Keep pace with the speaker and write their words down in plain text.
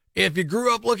If you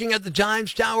grew up looking at the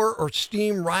Times Tower or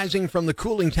steam rising from the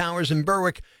cooling towers in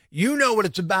Berwick, you know what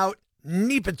it's about.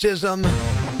 Nepotism.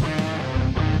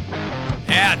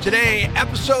 Yeah, today,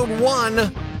 episode 1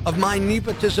 of my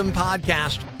Nepotism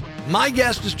podcast. My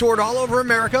guest has toured all over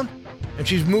America, and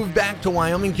she's moved back to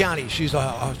Wyoming County. She's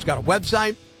got a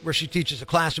website where she teaches a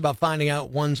class about finding out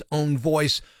one's own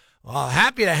voice.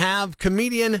 Happy to have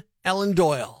comedian Ellen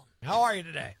Doyle. How are you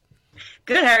today?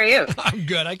 Good, how are you? I'm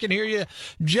good. I can hear you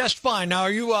just fine. Now,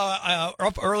 are you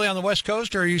up early on the West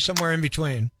Coast, or are you somewhere in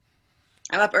between?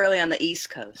 I'm up early on the East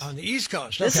Coast. On the East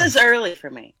Coast. Okay. This is early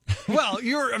for me. Well,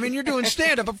 you're doing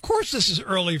stand-up. Of course this is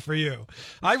early for you.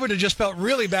 I would have just felt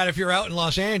really bad if you're out in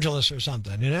Los Angeles or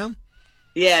something, you know?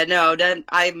 Yeah, no,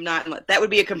 I'm not. That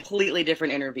would be a completely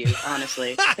different interview,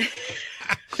 honestly.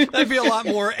 That'd be a lot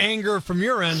more anger from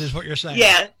your end, is what you're saying.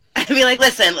 Yeah. I'd be like,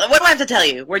 listen, what do I have to tell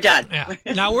you? We're done. Yeah.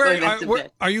 Now,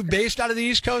 are you based out of the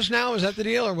East Coast now? Is that the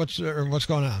deal, or what's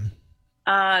going on?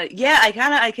 Yeah,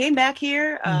 I came back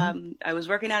here. I was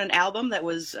working on an album that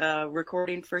was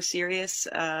recording for Sirius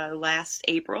last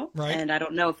April. Right. And I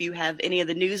don't know if you have any of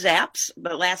the news apps,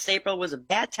 but last April was a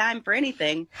bad time for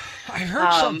anything. I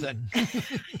heard something.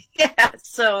 Yeah,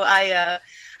 so I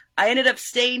ended up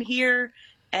staying here,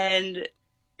 and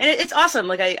it's awesome.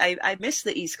 Like I miss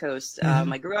the East Coast.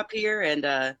 I grew up here, and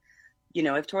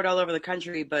I've toured all over the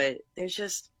country, but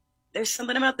there's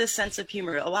something about this sense of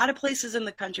humor. A lot of places in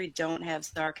the country don't have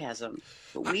sarcasm,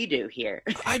 but we do here.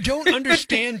 I don't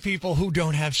understand people who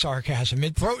don't have sarcasm.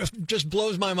 It just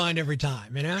blows my mind every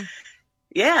time, you know?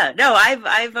 Yeah, no,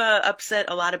 I've upset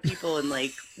a lot of people in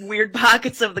like weird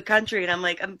pockets of the country, and I'm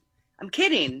like, I'm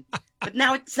kidding. But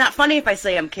now it's not funny if I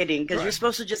say I'm kidding, because You're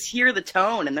supposed to just hear the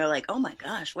tone, and they're like, oh my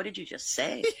gosh, what did you just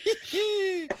say?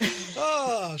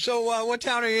 So what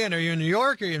town are you in? Are you in New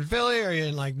York? Are you in Philly? Are you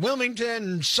in like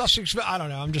Wilmington, Sussex? I don't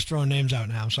know. I'm just throwing names out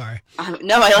now. Sorry.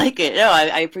 No, I like it. No,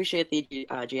 I appreciate the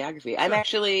geography. I'm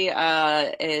actually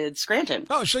in Scranton.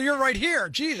 Oh, so you're right here.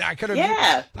 Geez, I could have.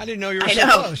 Yeah. I didn't know you were so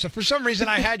close. So for some reason,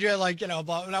 I had you like, now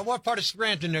what part of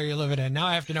Scranton are you living in? Now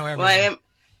I have to know everything. Well,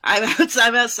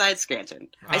 I'm outside Scranton.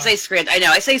 I say Scranton. I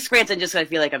know. I say Scranton just so I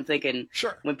feel like I'm thinking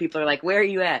when people are like, where are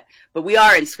you at? But we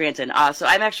are in Scranton. So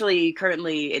I'm actually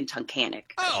currently in Tunkhannock.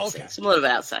 Oh, okay. So I'm a little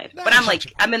bit outside. No, but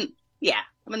I'm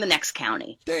in the next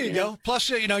county. There you go. Plus,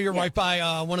 you're right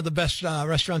by one of the best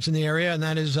restaurants in the area, and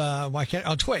that is,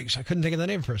 Twigs. I couldn't think of the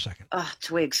name for a second. Oh,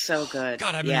 Twigs, so good.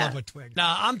 God, I'm in love with Twigs.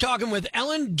 Now, I'm talking with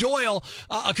Ellen Doyle,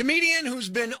 a comedian who's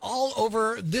been all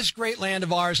over this great land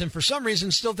of ours, and for some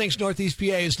reason still thinks Northeast PA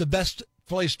is the best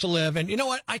place to live. And you know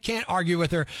what? I can't argue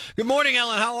with her. Good morning,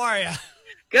 Ellen. How are you?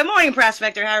 Good morning,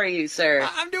 Prospector. How are you, sir?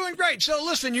 I'm doing great. So,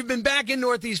 listen, you've been back in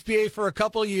Northeast PA for a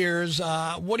couple of years.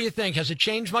 What do you think? Has it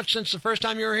changed much since the first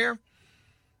time you were here?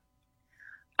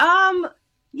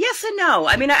 Yes and no.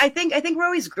 I mean, I think we're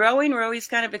always growing. We're always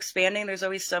kind of expanding. There's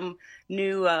always some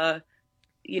new,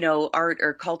 art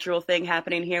or cultural thing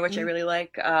happening here, which I really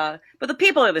like. But the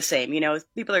people are the same.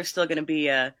 People are still going to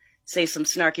be say some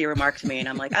snarky remark to me, and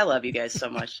I'm like, I love you guys so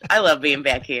much. I love being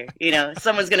back here.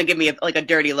 Someone's gonna give me a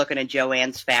dirty look in a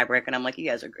Joann's fabric, and I'm like, you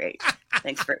guys are great.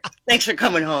 Thanks for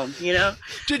coming home.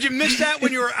 Did you miss that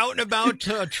when you were out and about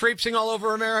traipsing all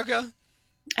over America?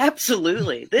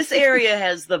 Absolutely. This area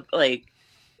has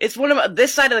it's one of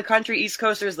this side of the country. East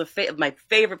Coasters, my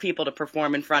favorite people to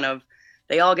perform in front of.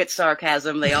 They all get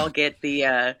sarcasm. They all get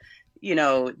the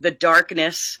the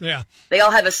darkness. Yeah. They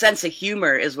all have a sense of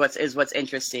humor is what's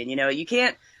interesting. You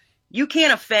can't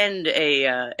offend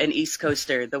an East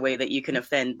Coaster the way that you can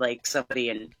offend like somebody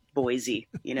in Boise,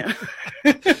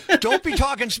 Don't be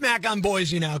talking smack on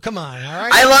Boise now. Come on, all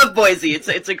right? I love Boise.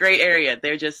 It's a great area.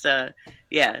 They're just there's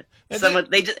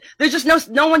just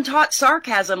no one taught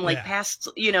sarcasm past,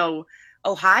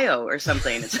 Ohio or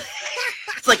something.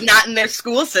 It's like not in their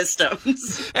school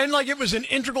systems. And like it was an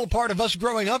integral part of us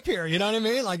growing up here. You know what I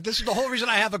mean? Like this is the whole reason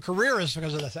I have a career is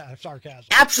because of the sarcasm.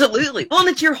 Absolutely. Well, and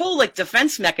it's your whole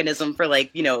defense mechanism for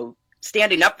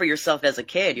standing up for yourself as a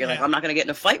kid. You're like, I'm not going to get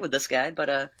in a fight with this guy, but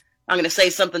I'm going to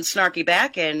say something snarky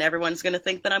back and everyone's going to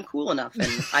think that I'm cool enough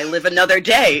and I live another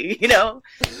day,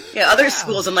 Other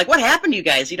schools, I'm like, what happened to you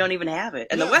guys? You don't even have it.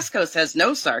 And the West Coast has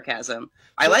no sarcasm.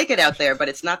 I like it out there, but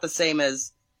it's not the same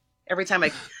as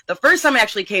the first time I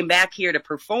actually came back here to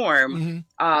perform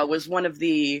was one of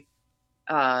the,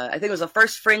 I think it was the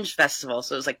first Fringe Festival.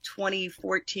 So it was like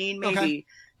 2014 maybe. Okay.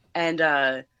 And,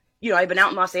 I've been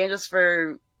out in Los Angeles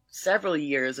for several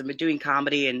years. I've been doing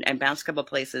comedy and bounced a couple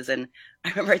places. And I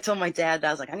remember I told my dad that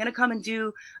I was like, I'm going to come and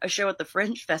do a show at the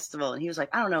Fringe Festival. And he was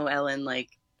like, I don't know, Ellen, I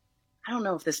don't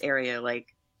know if this area,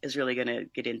 is really going to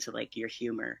get into like your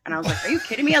humor. And I was like, are you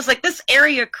kidding me? I was like, this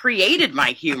area created my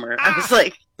humor. I was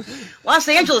like, Los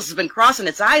Angeles has been crossing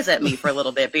its eyes at me for a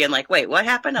little bit, being like, wait, what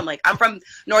happened? I'm like, I'm from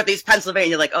Northeast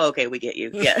Pennsylvania. Like, oh, okay, we get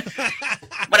you. Yeah.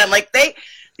 But I'm like,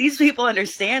 these people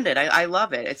understand it. I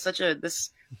love it. It's such this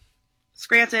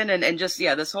Scranton and just,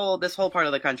 this whole part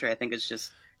of the country, I think is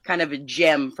just kind of a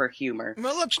gem for humor.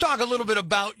 Well, let's talk a little bit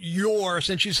about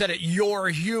since you said it, your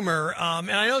humor. And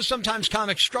I know sometimes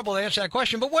comics struggle to answer that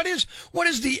question, but what is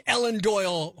the Ellen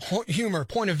Doyle humor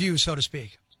point of view, so to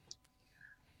speak?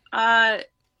 I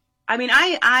mean,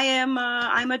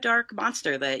 I'm a dark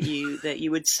monster that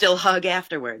you would still hug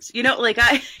afterwards. You know, like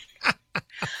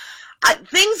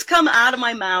things come out of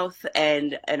my mouth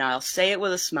and I'll say it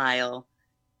with a smile.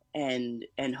 And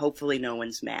hopefully no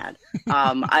one's mad.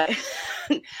 I'm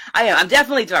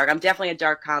definitely dark. I'm definitely a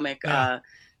dark comic. Yeah.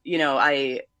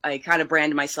 I kind of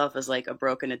brand myself as like a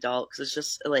broken adult because it's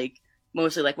just like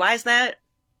mostly like, why is that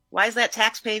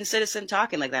tax-paying citizen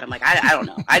talking like that? I'm like, I don't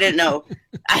know. I didn't know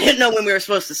when we were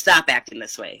supposed to stop acting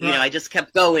this way. Right. I just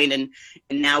kept going and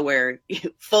now we're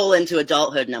full into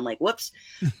adulthood and I'm like, whoops.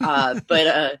 I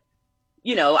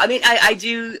mean, I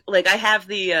do, like, I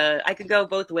have I can go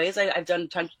both ways. I've done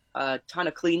a ton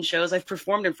of clean shows. I've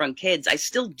performed in front of kids. I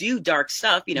still do dark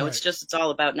stuff. Right. It's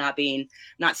all about not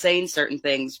saying certain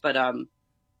things. But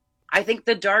I think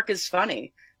the dark is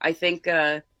funny. I think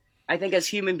as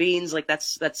human beings, like,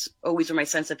 that's always where my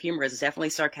sense of humor is. It's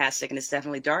definitely sarcastic and it's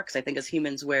definitely dark. Because I think as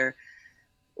humans, where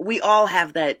we all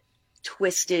have that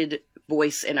twisted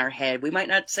voice in our head. We might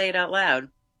not say it out loud.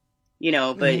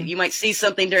 But you might see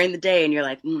something during the day and you're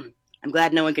like, I'm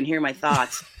glad no one can hear my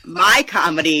thoughts. My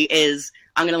comedy is,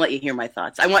 I'm going to let you hear my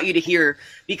thoughts. I want you to hear,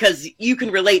 because you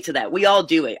can relate to that. We all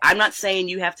do it. I'm not saying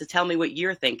you have to tell me what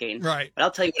you're thinking. Right. But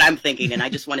I'll tell you what I'm thinking, and I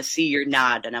just want to see your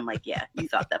nod. And I'm like, yeah, you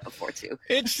thought that before too.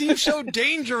 It seems so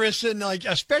dangerous, and like,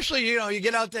 especially, you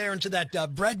get out there into that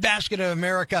breadbasket of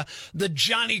America, the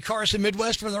Johnny Carson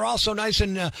Midwest, where they're all so nice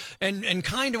and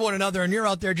kind to one another, and you're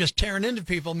out there just tearing into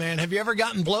people, man. Have you ever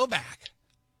gotten blowback?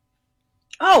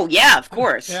 Oh yeah, of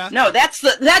course. Yeah. No, that's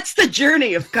the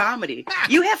journey of comedy.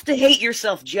 You have to hate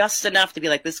yourself just enough to be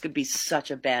like, this could be such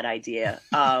a bad idea.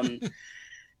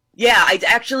 Yeah, I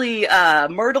actually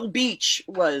Myrtle Beach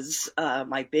was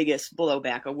my biggest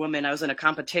blowback. I was in a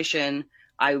competition.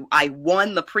 I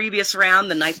won the previous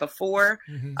round the night before.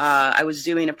 Mm-hmm. I was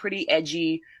doing a pretty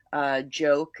edgy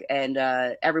joke, and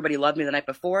everybody loved me the night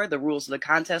before. The rules of the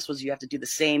contest was you have to do the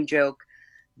same joke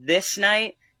this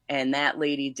night. And that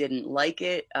lady didn't like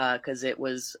it because it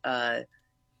was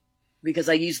because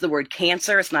I used the word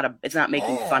cancer. It's not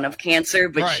making fun of cancer,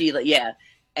 but right.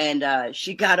 And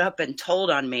she got up and told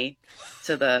on me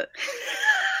to the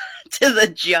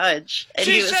judge. And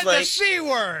she he was said like, the C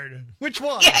word. Which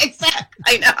one? Yeah, exactly.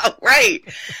 I know, right?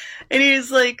 And he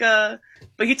was like, but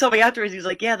he told me afterwards. He was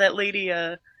like, yeah, that lady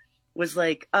was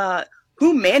like,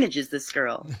 who manages this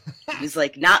girl? He's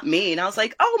like, not me. And I was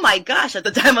like, oh my gosh. At the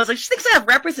time, I was like, she thinks I have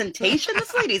representation?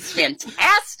 This lady's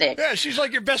fantastic. Yeah, she's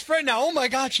like your best friend now. Oh my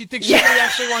God, she thinks somebody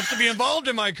actually wants to be involved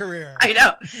in my career. I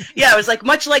know. Yeah, it was like,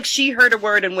 much like she heard a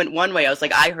word and went one way. I was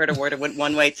like, I heard a word and went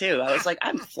one way too. I was like,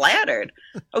 I'm flattered.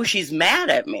 Oh, she's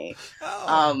mad at me.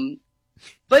 Oh.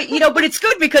 But it's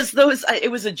good because it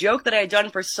was a joke that I had done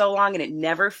for so long and it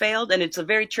never failed. And it's a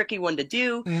very tricky one to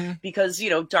do because,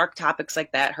 dark topics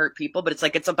like that hurt people, but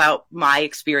it's about my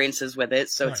experiences with it.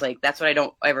 So It's like, that's what I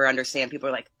don't ever understand. People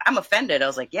are like, I'm offended. I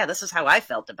was like, yeah, this is how I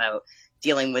felt about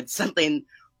dealing with something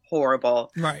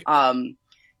horrible. Right. But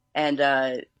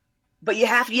you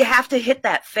have to hit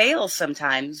that fail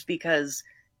sometimes, because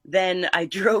then I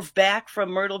drove back from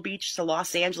Myrtle Beach to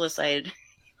Los Angeles. I had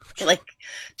like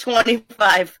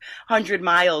 2,500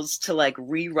 miles to like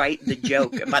rewrite the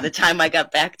joke. And by the time I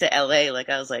got back to LA, like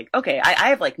I was like, okay, I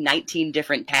have like 19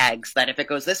 different tags that if it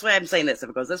goes this way, I'm saying this. If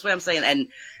it goes this way, I'm saying,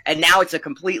 and now it's a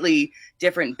completely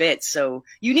different bit. So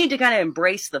you need to kind of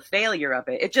embrace the failure of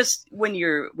it. It just, when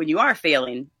you are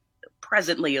failing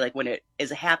presently, like when it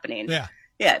is happening. Yeah,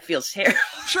 it feels terrible.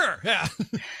 Sure. Yeah.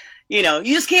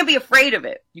 You just can't be afraid of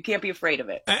it. You can't be afraid of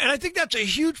it. And I think that's a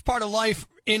huge part of life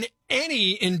in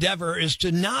any endeavor, is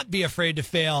to not be afraid to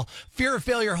fail. Fear of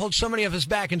failure holds so many of us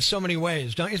back in so many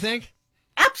ways, don't you think?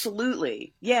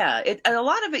 Absolutely. Yeah. A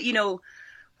lot of it,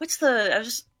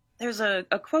 there's a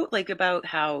quote like about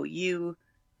how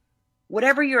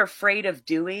whatever you're afraid of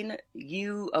doing,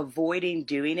 you avoiding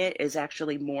doing it is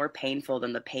actually more painful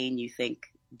than the pain you think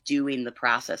doing the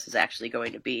process is actually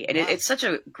going to be. And it's such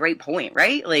a great point,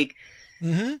 right? Like,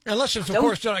 unless it's, of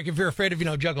course, if you're afraid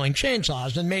of, juggling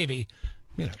chainsaws, then maybe,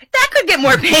 that could get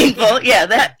more painful. Yeah,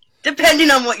 that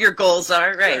Depending on what your goals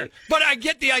are, right? Sure. But I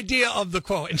get the idea of the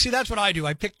quote, and see, that's what I do.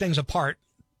 I pick things apart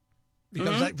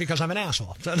because I'm an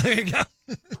asshole. So there you go.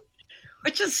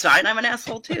 Which is fine. I'm an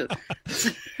asshole too.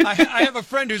 I have a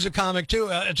friend who's a comic too.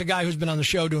 It's a guy who's been on the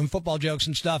show doing football jokes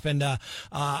and stuff. And I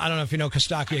don't know if you know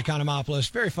Kostaki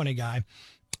Economopoulos, very funny guy.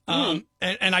 And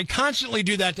I constantly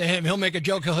do that to him. He'll make a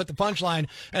joke, he'll hit the punchline,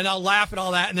 and I'll laugh at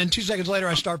all that. And then 2 seconds later,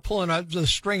 I start pulling the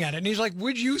string at it. And he's like,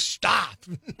 would you stop?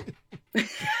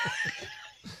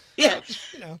 Yeah.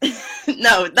 You know.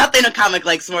 No, nothing a comic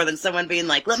likes more than someone being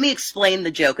like, let me explain the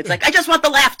joke. It's like, I just want the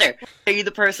laughter. Are you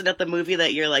the person at the movie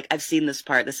that you're like, I've seen this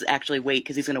part. This is actually wait,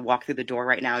 because he's going to walk through the door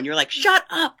right now. And you're like, shut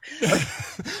up.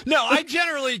 No, I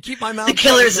generally keep my mouth The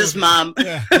killer's his mom.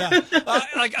 Yeah.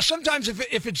 Like sometimes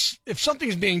if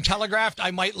something's being telegraphed,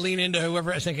 I might lean into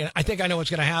whoever is thinking, I think I know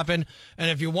what's going to happen. And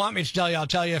if you want me to tell you, I'll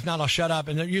tell you. If not, I'll shut up.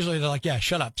 And usually they're like, yeah,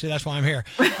 shut up. See, that's why I'm here.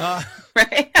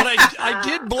 Right. But I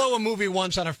did blow a movie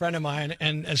once on a friend of mine,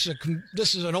 and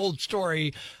this is an old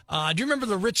story. Do you remember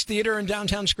the Ritz Theater in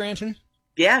downtown Scranton?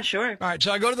 Yeah, sure. All right,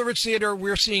 so I go to the Ritz Theater.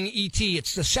 We're seeing E.T.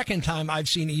 It's the second time I've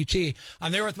seen E.T.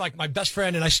 I'm there with like my best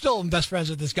friend, and I still am best friends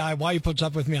with this guy. Why he puts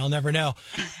up with me, I'll never know.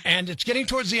 And it's getting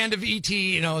towards the end of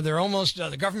E.T. You know, they're almost,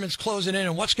 the government's closing in,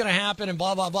 and what's going to happen, and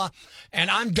blah, blah, blah. And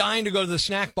I'm dying to go to the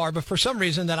snack bar, but for some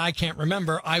reason that I can't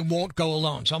remember, I won't go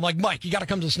alone. So I'm like, Mike, you got to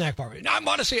come to the snack bar. I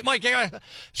want to see it, Mike.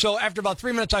 So after about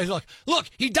 3 minutes, I look,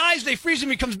 he dies, they freeze him,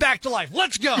 he comes back to life.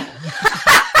 Let's go.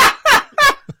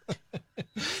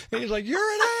 And he's like, you're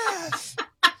an ass.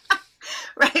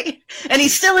 Right. And he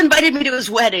still invited me to his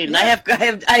wedding. I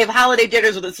have holiday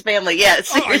dinners with his family. Yeah,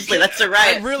 seriously, that's a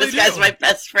riot. This guy's my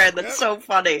best friend. That's so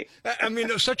funny. I mean,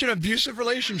 it was such an abusive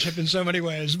relationship in so many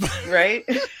ways. Right?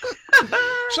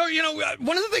 So, you know,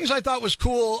 one of the things I thought was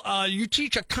cool, you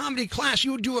teach a comedy class.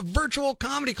 You would do a virtual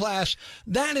comedy class.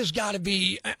 That has got to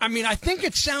be, I mean, I think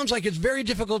it sounds like it's very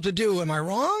difficult to do. Am I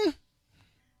wrong?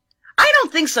 I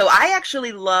don't think so. I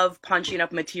actually love punching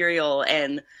up material,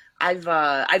 and I've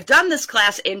done this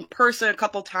class in person a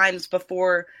couple times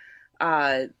before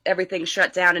everything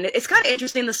shut down. And it's kind of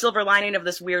interesting. The silver lining of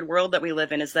this weird world that we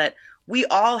live in is that we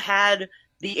all had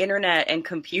the internet and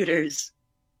computers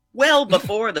well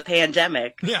before the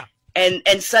pandemic. Yeah. And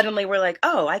suddenly we're like,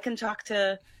 oh, I can talk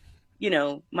to, you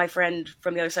know, my friend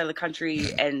from the other side of the country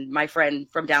and my friend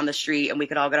from down the street, and we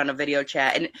could all get on a video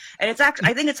chat. And it's actually,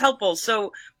 I think it's helpful.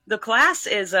 So the class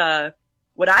is,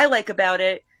 what I like about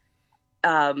it,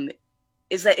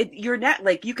 is that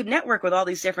you can network with all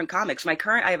these different comics. I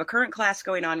have a current class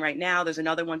going on right now. There's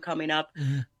another one coming up,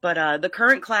 but, the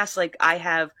current class, like I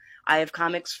have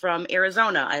comics from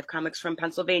Arizona. I have comics from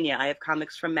Pennsylvania. I have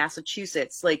comics from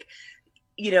Massachusetts. Like,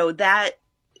 you know, that,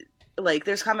 like,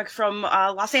 there's comics from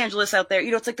Los Angeles out there.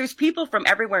 You know, it's like there's people from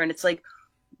everywhere, and it's like,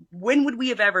 when would we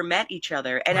have ever met each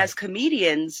other? And as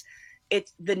comedians,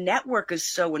 the network is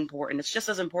so important. It's just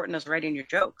as important as writing your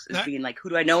jokes, as being like, who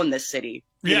do I know in this city?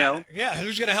 You know? Yeah,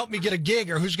 who's going to help me get a gig,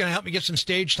 or who's going to help me get some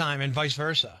stage time, and vice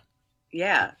versa.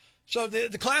 Yeah. So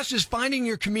the class is finding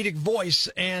your comedic voice,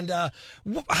 and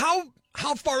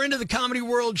how far into the comedy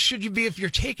world should you be if you're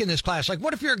taking this class? Like,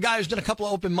 what if you're a guy who's done a couple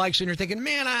of open mics and you're thinking,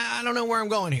 man, I don't know where I'm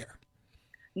going here?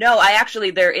 No,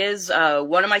 there is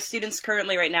one of my students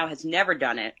currently right now has never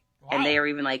done it. Wow. And they are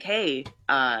even like, hey,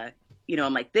 you know,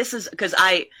 I'm like, this is because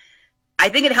I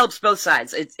think it helps both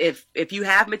sides. It's if you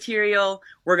have material,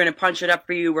 we're going to punch it up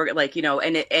for you. We're like, you know,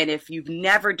 and if you've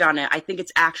never done it, I think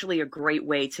it's actually a great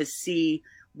way to see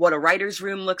what a writer's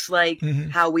room looks like,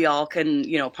 how we all can,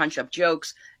 you know, punch up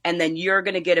jokes. And then you're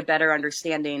going to get a better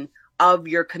understanding of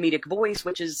your comedic voice,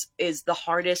 which is the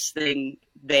hardest thing,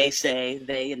 they say,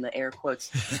 they in the air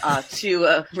quotes,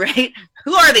 right?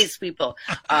 Who are these people?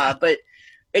 But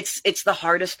it's the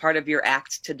hardest part of your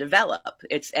act to develop.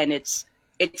 It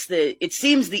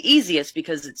seems the easiest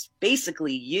because it's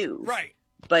basically you. Right.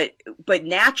 But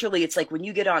naturally, it's like when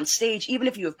you get on stage, even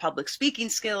if you have public speaking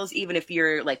skills, even if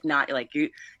you're like not like you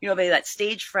know, maybe that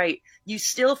stage fright, you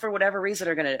still, for whatever reason,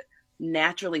 are going to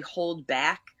naturally hold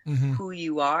back who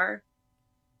you are.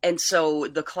 And so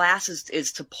the class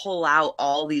is to pull out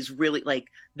all these really, like,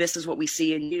 this is what we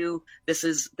see in you. This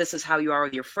is how you are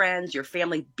with your friends, your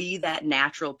family. Be that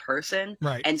natural person.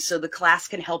 Right. And so the class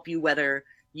can help you whether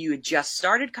you had just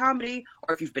started comedy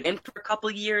or if you've been in for a couple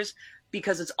of years,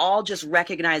 because it's all just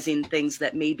recognizing things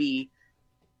that maybe,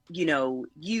 you know,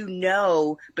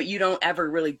 but you don't ever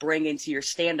really bring into your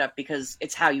stand-up because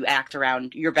it's how you act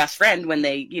around your best friend when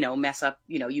they, you know, mess up,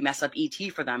 you know, you mess up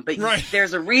ET for them. But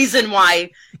there's a reason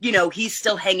why, you know, he's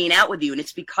still hanging out with you, and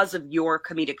it's because of your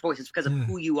comedic voice. It's because of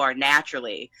who you are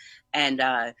naturally. And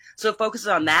so it focuses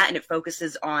on that, and it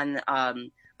focuses on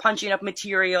punching up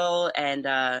material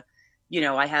and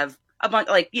I have a bunch,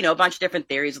 a bunch of different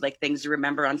theories, like things to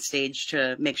remember on stage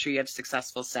to make sure you have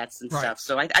successful sets and stuff.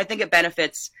 So I think it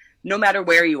benefits no matter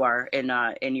where you are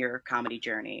in your comedy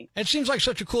journey. It seems like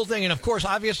such a cool thing. And of course,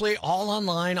 obviously all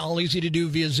online, all easy to do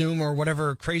via Zoom or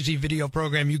whatever crazy video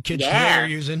program you kids today are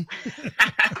using.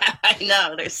 I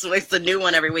know. There's a new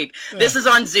one every week. Yeah. This is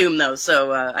on Zoom though.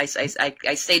 So I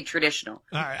stayed traditional.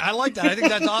 All right. I like that. I think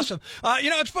that's awesome.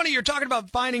 It's funny. You're talking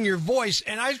about finding your voice.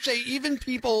 And I'd say even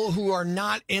people who are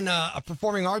not in a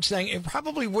performing arts thing, it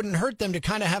probably wouldn't hurt them to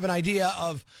kind of have an idea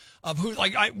of who,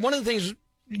 one of the things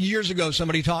years ago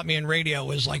somebody taught me in radio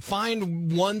was like,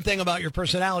 find one thing about your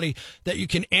personality that you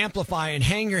can amplify and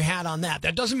hang your hat on that.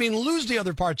 That doesn't mean lose the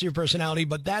other parts of your personality,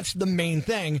 but that's the main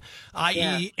thing,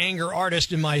 i.e. anger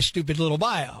artist in my stupid little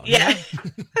bio. Yeah.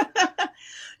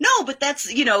 No, but that's,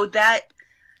 that,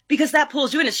 because that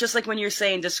pulls you in. It's just like when you're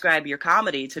saying, describe your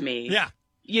comedy to me. Yeah.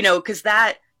 Because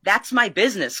that's my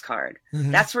business card. Mm-hmm.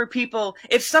 That's where people,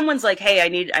 if someone's like,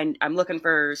 hey, I'm looking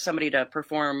for somebody to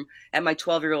perform at my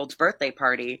 12-year-old's birthday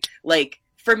party, like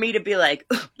for me to be like,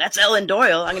 that's Ellen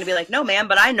Doyle, I'm going to be like, no, man,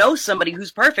 but I know somebody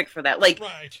who's perfect for that. Like,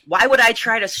 right. Why would I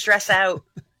try to stress out?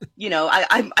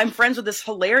 I'm friends with this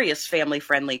hilarious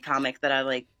family-friendly comic that I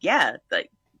like,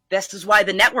 this is why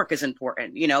the network is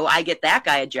important. I get that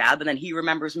guy a job and then he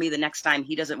remembers me the next time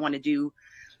he doesn't want to do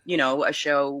a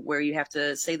show where you have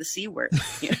to say the C word.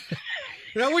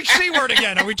 Which C word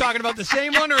again? Are we talking about the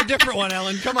same one or a different one,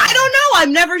 Ellen? Come on. I don't know.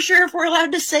 I'm never sure if we're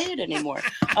allowed to say it anymore.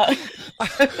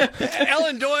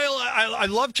 Ellen Doyle, I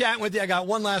love chatting with you. I got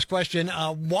one last question.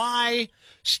 Why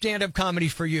stand-up comedy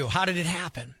for you? How did it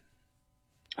happen?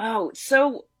 Oh,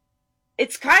 so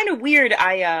it's kind of weird.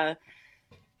 I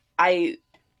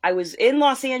was in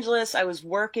Los Angeles. I was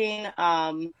working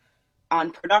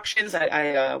on productions.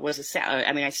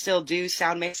 I still do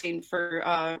sound mixing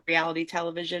for reality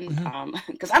television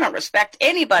because I don't respect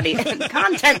anybody and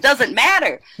content doesn't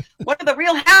matter. What are the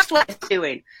Real Housewives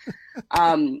doing?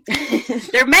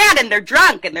 They're mad and they're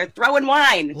drunk and they're throwing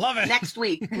wine. Love it. Next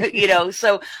week,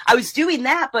 so I was doing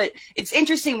that, but it's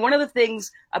interesting. One of the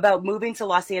things about moving to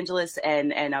Los Angeles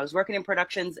and I was working in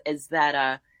productions is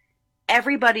that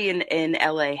everybody in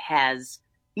LA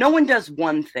no one does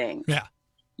one thing. Yeah.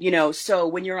 So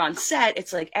when you're on set,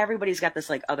 it's like everybody's got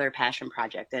this like other passion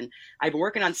project. And I've been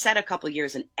working on set a couple of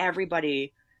years and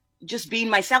everybody just being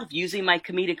myself, using my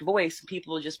comedic voice.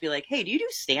 People will just be like, hey, do you do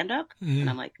stand up? Mm-hmm. And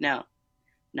I'm like, no,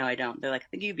 I don't. They're like, I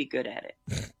think you'd be good at it.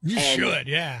 You should.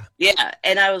 Yeah. Yeah.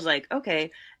 And I was like, okay.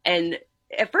 And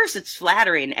at first it's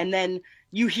flattering. And then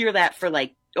you hear that for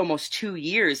like almost 2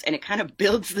 years and it kind of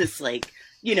builds this like,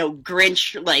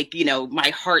 Grinch, like, my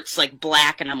heart's like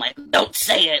black and I'm like, don't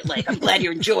say it. Like, I'm glad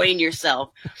you're enjoying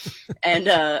yourself. And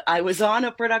I was on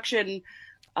a production.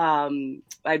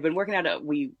 I'd been working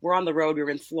we were on the road. We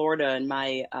were in Florida and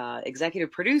my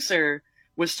executive producer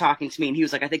was talking to me and he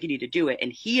was like, I think you need to do it.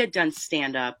 And he had done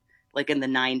stand up like in the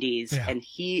 90s. Yeah. And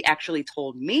he actually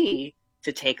told me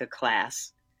to take a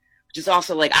class, which is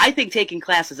also like, I think taking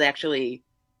classes actually,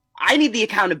 I need the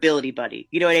accountability buddy.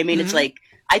 You know what I mean? Mm-hmm. It's like,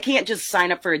 I can't just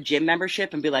sign up for a gym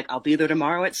membership and be like, I'll be there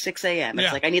tomorrow at 6 a.m.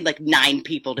 It's like, I need like 9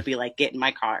 people to be like, get in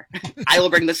my car. I will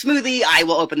bring the smoothie. I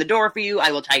will open the door for you.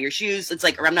 I will tie your shoes. It's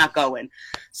like, or I'm not going.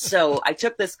 So I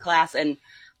took this class and,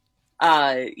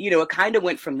 it kind of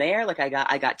went from there. Like I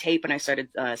got tape and I started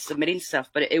submitting stuff,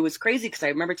 but it was crazy because I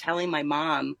remember telling my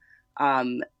mom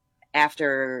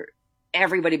after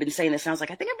everybody been saying this, and I was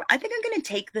like, I think I'm going to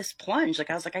take this plunge. Like,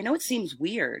 I was like, I know it seems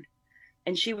weird.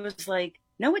 And she was like,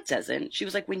 no, it doesn't. She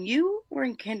was like, when you were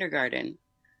in kindergarten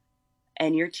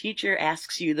and your teacher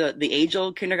asks you the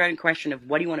age-old kindergarten question of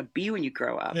what do you want to be when you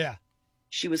grow up? Yeah.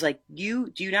 She was like,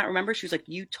 do you not remember? She was like,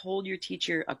 you told your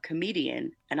teacher a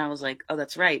comedian. And I was like, oh,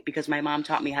 that's right. Because my mom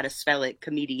taught me how to spell it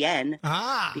comedian. And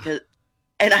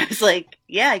I was like,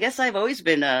 yeah, I guess I've always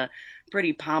been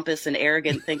pretty pompous and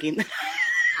arrogant thinking that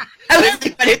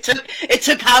but it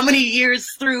took how many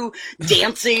years through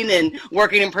dancing and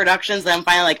working in productions that I'm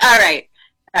finally like, all right,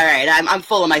 I'm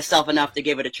full of myself enough to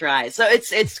give it a try. So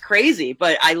it's crazy,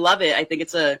 but I love it. I think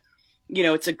it's a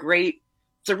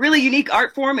really unique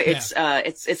art form. It's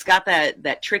got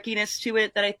that trickiness to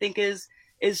it that I think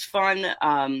is fun.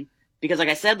 Because like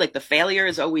I said, like the failure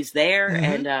is always there.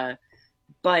 Mm-hmm. And,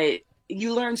 but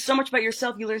you learn so much about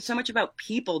yourself. You learn so much about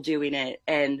people doing it.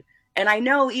 And I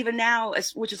know even now,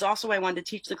 which is also why I wanted to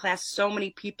teach the class, so many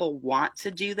people want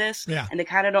to do this and they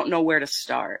kind of don't know where to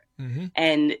start. Mm-hmm.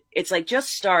 And it's like, just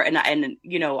start. And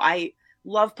I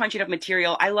love punching up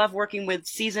material. I love working with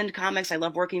seasoned comics. I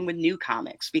love working with new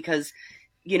comics because,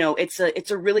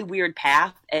 it's a really weird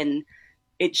path and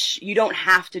you don't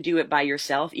have to do it by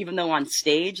yourself, even though on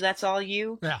stage, that's all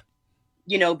you. Yeah.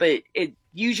 but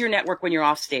use your network when you're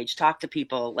off stage. Talk to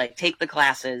people, like take the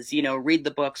classes, read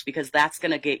the books, because that's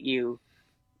going to get you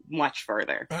much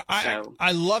further.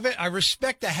 I love it. I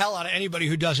respect the hell out of anybody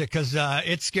who does it, because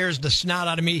it scares the snot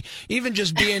out of me. Even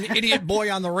just being idiot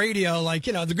boy on the radio,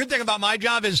 the good thing about my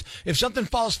job is if something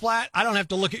falls flat, I don't have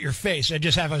to look at your face. I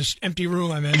just have an empty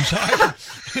room I'm in. So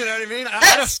you know what I mean?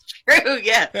 That's true.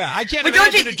 Yeah. Yeah. I can't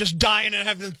imagine it just dying and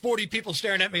having 40 people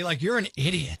staring at me like you're an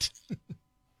idiot.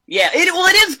 Yeah,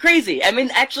 it is crazy. I mean,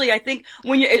 actually, I think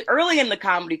when you're early in the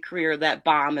comedy career, that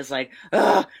bomb is like,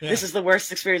 this is the worst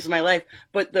experience of my life.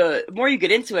 But the more you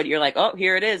get into it, you're like, oh,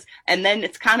 here it is. And then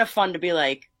it's kind of fun to be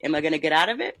like, am I going to get out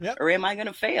of it? Yep. Or am I going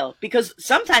to fail? Because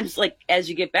sometimes, as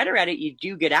you get better at it, you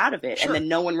do get out of it. Sure. And then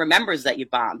no one remembers that you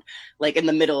bombed, in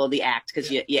the middle of the act,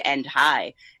 because you end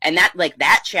high. And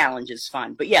that challenge is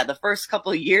fun. But yeah, the first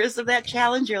couple of years of that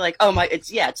challenge, you're like, oh my,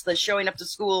 it's the showing up to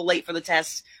school late for the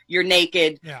test. You're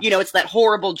naked. Yeah. It's that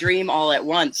horrible dream all at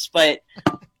once. But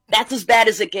that's as bad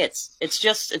as it gets. It's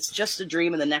just a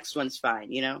dream, and the next one's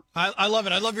fine, I love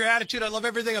it. I love your attitude. I love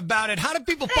everything about it. How do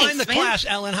people find the class,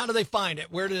 Ellen? How do they find it?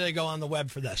 Where do they go on the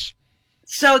web for this?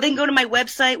 So they can go to my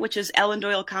website, which is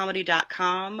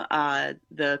ellendoylecomedy.com.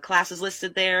 The class is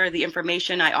listed there. The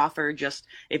information I offer, just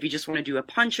if you just want to do a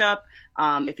punch-up,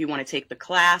 if you want to take the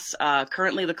class.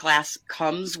 Currently, the class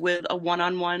comes with a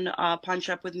one-on-one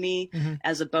punch-up with me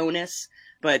as a bonus.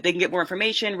 But they can get more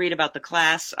information, read about the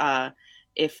class.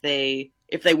 If they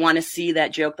want to see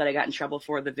that joke that I got in trouble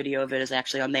for, the video of it is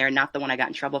actually on there, not the one I got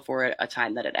in trouble for at a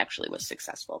time that it actually was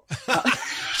successful.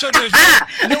 So there's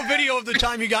no video of the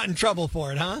time you got in trouble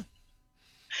for it, huh?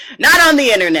 Not on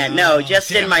the internet, no,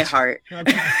 just in my heart.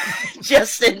 Okay.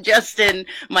 just in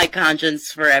my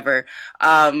conscience forever.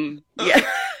 Yeah.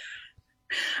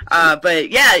 But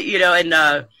yeah, and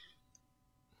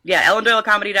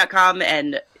ellendoylecomedy.com,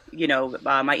 and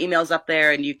my email's up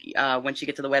there, and you, once you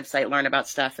get to the website, learn about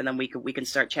stuff, and then we can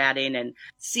start chatting and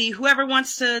see whoever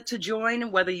wants to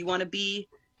join, whether you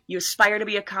aspire to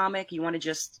be a comic, you want to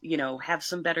just, have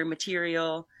some better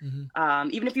material.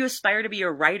 Even if you aspire to be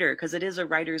a writer, because it is a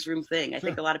writer's room thing. I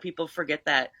think a lot of people forget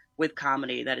that with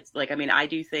comedy, that it's I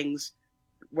do things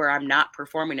where I'm not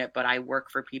performing it, but I work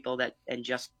for people and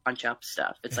just punch up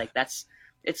stuff. It's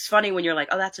it's funny when you're like,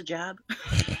 oh, that's a job.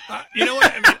 You know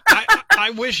what?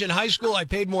 I wish in high school I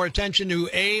paid more attention to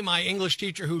A, my English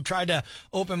teacher who tried to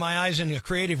open my eyes in a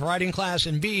creative writing class,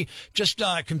 and B, just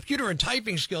computer and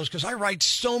typing skills, because I write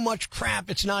so much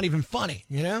crap it's not even funny,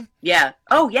 Yeah.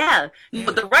 Oh, yeah.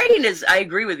 But the writing is, I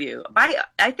agree with you.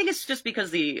 I think it's just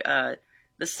because the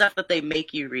stuff that they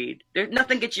make you read,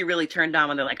 nothing gets you really turned on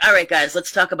when they're like, all right, guys,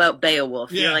 let's talk about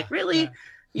Beowulf. Yeah. You're like, really? Yeah.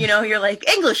 You're like,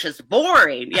 English is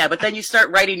boring. Yeah, but then you start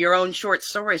writing your own short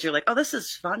stories. You're like, oh, this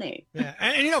is funny. Yeah,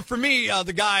 and for me,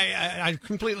 the guy, I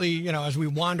completely, as we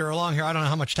wander along here, I don't know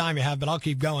how much time you have, but I'll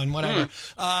keep going, whatever.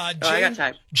 I got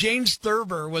time. James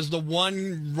Thurber was the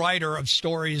one writer of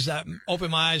stories that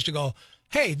opened my eyes to go,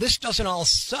 hey, this doesn't all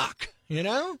suck.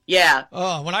 Yeah.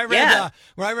 Oh, when I read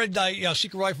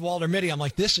Secret Life of Walter Mitty, I'm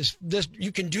like, this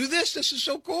you can do this. This is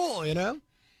so cool.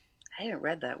 I haven't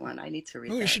read that one. I need to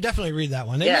read that. You should definitely read that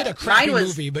one. They made a crappy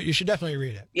movie, but you should definitely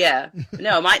read it. Yeah.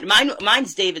 No,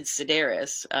 mine's David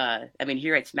Sedaris.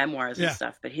 He writes memoirs and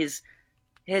stuff, but his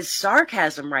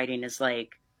sarcasm writing is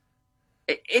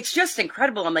it's just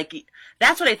incredible. I'm like,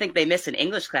 that's what I think they miss in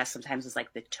English class sometimes, is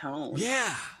the tone.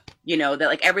 Yeah.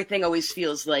 That everything always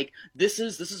feels like this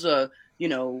is a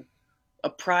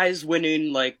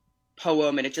prize-winning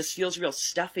poem, and it just feels real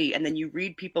stuffy. And then you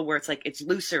read people where it's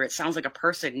looser, it sounds like a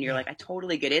person, and you're like, I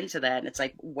totally get into that. And it's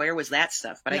like, where was that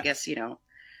stuff? But I guess they don't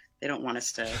want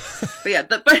us to. But yeah,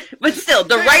 but still,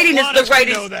 the writing is the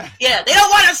writing. Yeah, they don't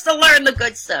want us to learn the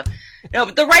good stuff. No,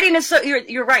 but the writing is so.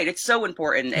 You're right. It's so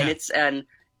important, and it's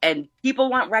and people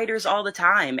want writers all the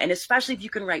time, and especially if you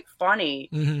can write funny,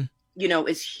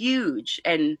 is huge.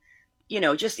 And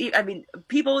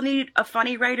people need a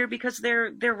funny writer because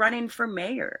they're running for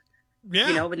mayor.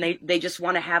 Yeah. When they just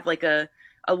want to have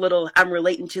a little I'm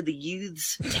relating to the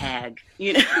youths tag,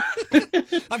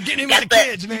 I'm getting into the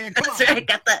kids, man. Come on. Right,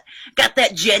 got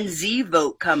that Gen Z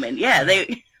vote coming. Yeah,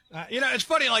 they it's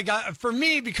funny, for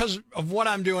me, because of what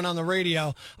I'm doing on the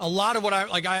radio, a lot of what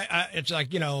it's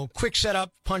quick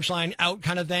setup, punchline out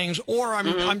kind of things, or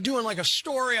I'm doing a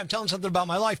story, I'm telling something about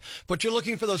my life, but you're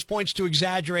looking for those points to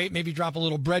exaggerate, maybe drop a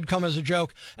little breadcrumb as a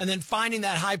joke, and then finding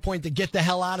that high point to get the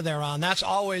hell out of there on. That's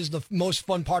always the most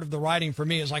fun part of the writing for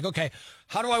me, is okay,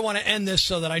 how do I want to end this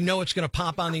so that I know it's going to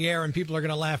pop on the air and people are going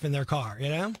to laugh in their car,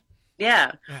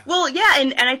 Yeah. Well, yeah,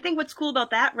 and I think what's cool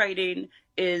about that writing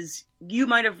is you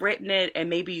might have written it and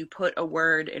maybe you put a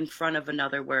word in front of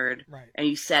another word and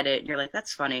you said it and you're like,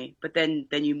 that's funny. But then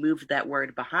you moved that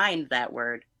word behind that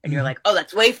word and you're like, oh,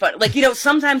 that's way fun. Like,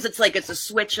 sometimes it's like it's a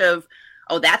switch of,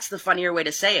 oh, that's the funnier way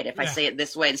to say it. If I say it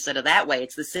this way instead of that way,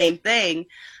 it's the same thing.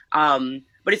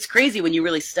 But it's crazy when you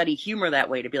really study humor that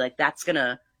way to be like, that's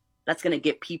gonna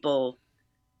get people.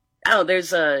 Oh,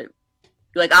 there's a.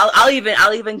 Like I'll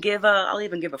even give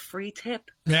a free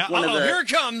tip. Yeah. Here it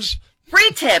comes.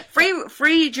 Free tip,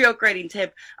 free joke writing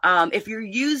tip. If you're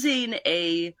using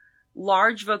a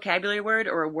large vocabulary word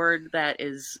or a word that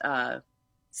is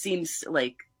seems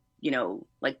like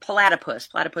like platypus.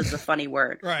 Platypus is a funny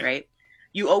word, right?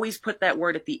 You always put that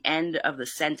word at the end of the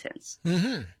sentence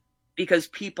because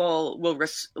people will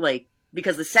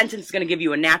because the sentence is going to give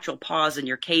you a natural pause in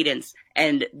your cadence.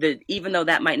 And even though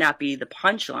that might not be the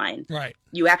punchline,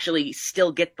 you actually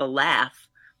still get the laugh,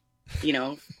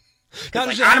 Now,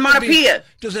 onomatopoeia.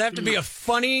 Does it have to be a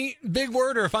funny big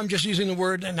word? Or if I'm just using the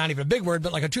word, and not even a big word,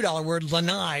 but like a $2 word,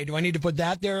 lanai, do I need to put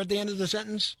that there at the end of the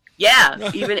sentence?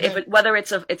 Yeah. Even if whether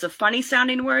it's a funny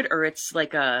sounding word or it's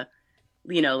like a,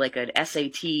 like an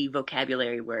SAT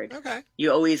vocabulary word. Okay.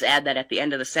 You always add that at the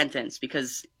end of the sentence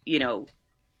because,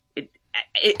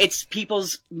 it's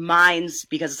people's minds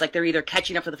because it's like they're either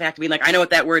catching up to the fact of being like, I know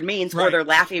what that word means, or they're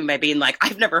laughing by being like,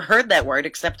 I've never heard that word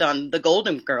except on the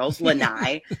Golden Girls,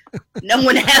 lanai. No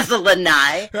one has a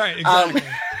lanai. Right, exactly.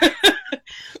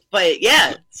 But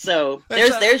yeah, so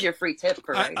there's your free tip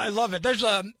for writing. I love it. There's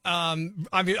I'm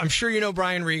sure you know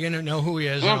Brian Regan and know who he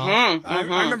is. I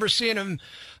remember seeing him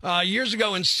years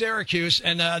ago in Syracuse,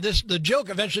 and the joke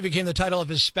eventually became the title of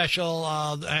his special,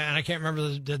 and I can't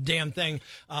remember the damn thing.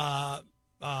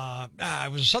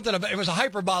 It was something about, it was a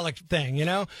hyperbolic thing,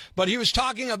 but he was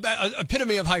talking about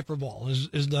epitome of hyperbole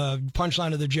is the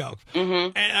punchline of the joke.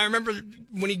 And I remember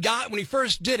when he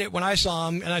first did it, when I saw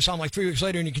him, and I saw him like 3 weeks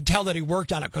later, and you could tell that he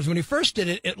worked on it because when he first did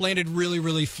it, it landed really,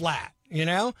 really flat.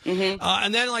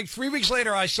 And then like 3 weeks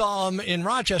later, I saw him in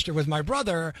Rochester with my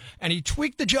brother, and he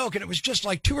tweaked the joke, and it was just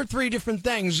like 2 or 3 different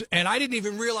things, and I didn't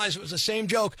even realize it was the same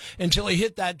joke until he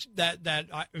hit that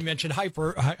I mentioned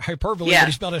hyperbole, but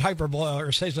he spelled it hyperbole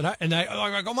or says it, and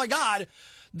I'm like, oh my God,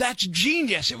 that's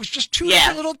genius. It was just 2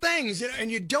 different little things,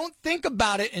 and you don't think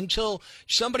about it until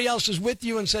somebody else is with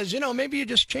you and says, maybe you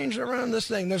just changed around this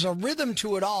thing. There's a rhythm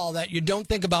to it all that you don't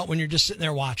think about when you're just sitting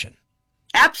there watching.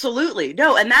 Absolutely.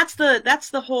 No, and that's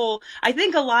the whole, I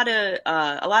think a lot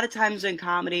of times in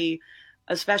comedy,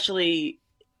 especially,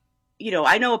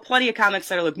 I know plenty of comics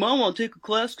that are like, Mom, I'll take a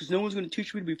class because no one's going to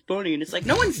teach me to be funny. And it's like,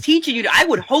 no one's teaching you I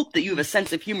would hope that you have a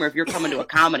sense of humor if you're coming to a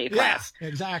comedy class. Yeah,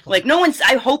 exactly. Like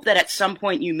I hope that at some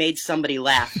point you made somebody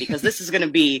laugh because this is going to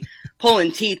be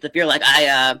pulling teeth if you're like,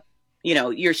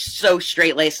 you're so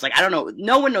straight-laced. Like, I don't know.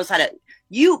 No one knows how to,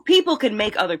 people can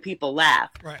make other people laugh.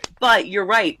 Right. But you're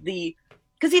right.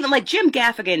 Because even like Jim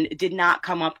Gaffigan did not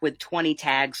come up with 20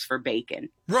 tags for bacon.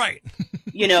 Right.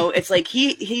 It's like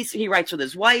he writes with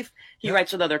his wife, he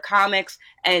writes with other comics,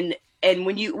 and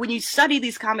when you study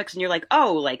these comics and you're like,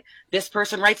 oh, like this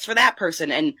person writes for that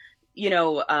person, and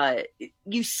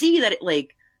you see that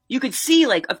you could see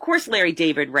of course Larry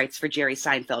David writes for Jerry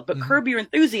Seinfeld, but Curb Your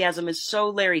Enthusiasm is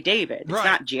so Larry David. It's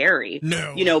not Jerry.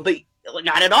 No. But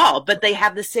not at all. But they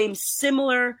have the same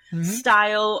similar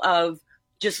style of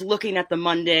just looking at the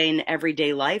mundane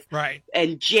everyday life. Right.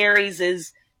 And Jerry's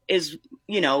is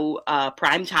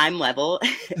prime time level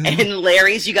and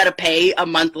Larry's, you got to pay a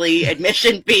monthly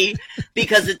admission fee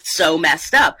because it's so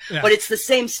messed up, but it's the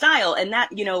same style. And that,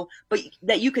 but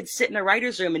that you could sit in a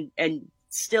writer's room and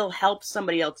still help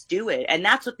somebody else do it. And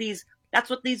that's what these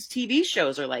TV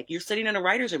shows are like. You're sitting in a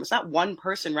writer's room. It's not one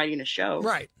person writing a show.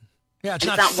 Right. Yeah. It's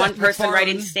not one person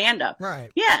writing stand up. Right.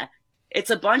 Yeah. It's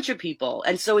a bunch of people.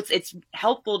 And so it's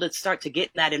helpful to start to get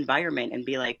in that environment and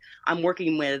be like, I'm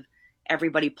working with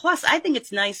everybody. Plus, I think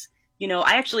it's nice,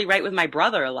 I actually write with my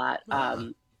brother a lot.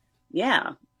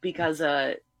 Because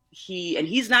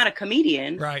he's not a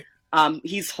comedian. Right.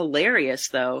 He's hilarious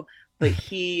though, but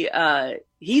he's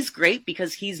great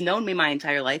because he's known me my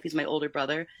entire life. He's my older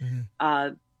brother.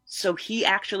 So he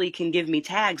actually can give me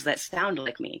tags that sound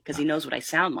like me because he knows what I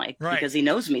sound like because he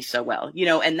knows me so well,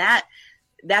 and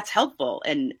that's helpful.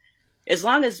 And as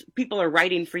long as people are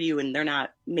writing for you and they're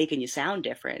not making you sound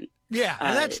different. Yeah,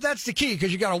 and that's the key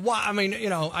because you got to watch. I mean,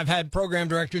 I've had program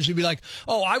directors who'd be like,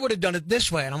 oh, I would have done it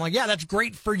this way. And I'm like, yeah, that's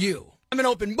great for you. I'm an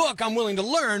open book. I'm willing to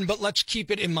learn, but let's keep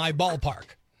it in my ballpark.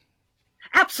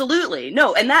 Absolutely.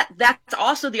 No, and that's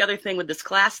also the other thing with this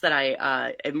class that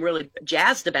I am really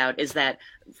jazzed about is that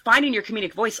finding your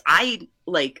comedic voice. I've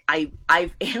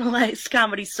analyzed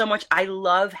comedy so much. I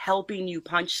love helping you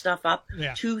punch stuff up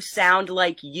to sound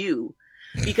like you,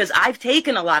 because I've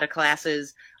taken a lot of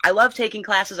classes. I love taking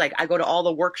classes. I go to all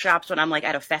the workshops when I'm like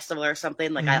at a festival or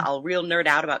something. Like I'll real nerd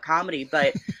out about comedy,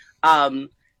 but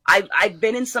I've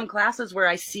been in some classes where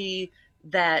I see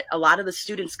that a lot of the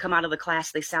students come out of the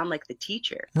class, they sound like the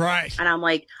teacher. Right. And I'm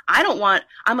like, I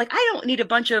don't need a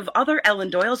bunch of other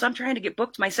Ellen Doyles. I'm trying to get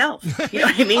booked myself. You know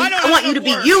what I mean? I want you to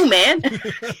be you, man.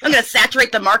 I'm going to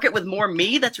saturate the market with more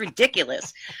me. That's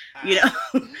ridiculous. You know,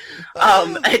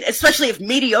 especially if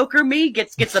mediocre me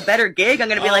gets a better gig, I'm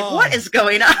going to be like, what is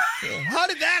going on? How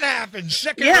did that happen?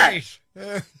 Second rate.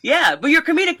 Yeah. But your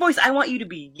comedic voice, I want you to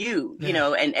be you, you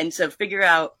know, and so figure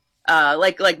out,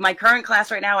 like my current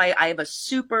class right now, I have a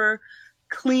super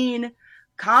clean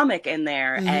comic in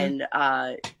there, and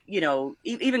you know,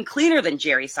 even cleaner than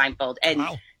Jerry Seinfeld,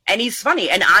 and he's funny,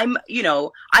 and I'm, you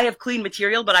know, I have clean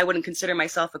material, but I wouldn't consider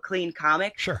myself a clean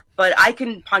comic. Sure. But I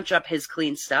can punch up his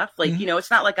clean stuff. Like, you know,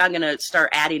 it's not like I'm gonna start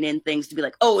adding in things to be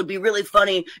like, oh, it'd be really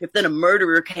funny if then a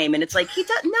murderer came, and it's like, he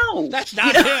does no, that's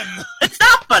not him. It's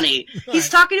not funny. Right. He's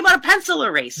talking about a pencil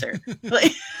eraser.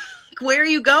 Like, where are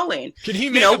you going? Can he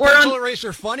make a pencil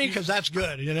eraser funny? Because that's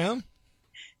good, you know?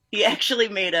 He actually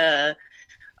made a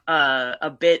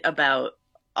bit about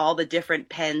all the different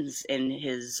pens in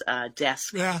his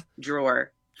desk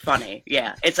drawer funny.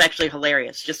 Yeah, it's actually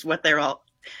hilarious. Just what they're all,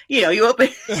 you know, you open,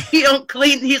 you don't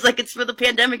clean. He's like, it's for the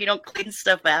pandemic. You don't clean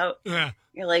stuff out. Yeah.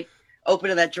 You're like,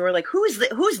 opening that drawer, like, who's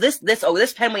this? Oh,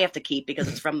 this pen we have to keep because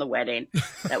it's from the wedding.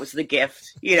 That was the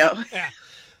gift, you know? Yeah.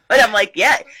 But I'm like,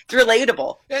 yeah, it's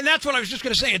relatable. And that's what I was just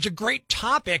going to say. It's a great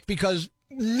topic because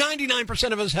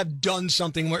 99% of us have done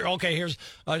something where, okay, here's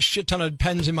a shit ton of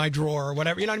pens in my drawer or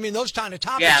whatever. You know what I mean? Those kind of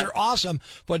topics are awesome.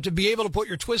 But to be able to put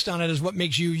your twist on it is what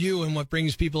makes you you and what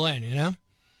brings people in, you know?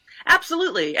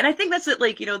 Absolutely. And I think that's it.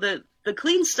 Like, you know, the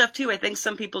clean stuff, too. I think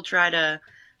some people try to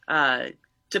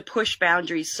push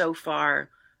boundaries so far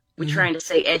with trying to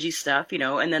say edgy stuff, you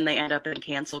know, and then they end up in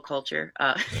cancel culture.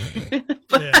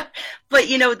 But,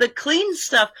 you know, the clean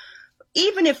stuff,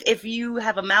 even if you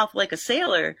have a mouth like a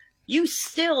sailor, you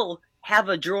still have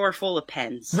a drawer full of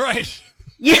pens. Right.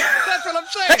 Yeah. That's what I'm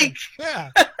saying. Like,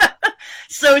 yeah.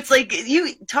 So it's like,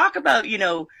 you talk about, you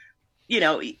know,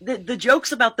 the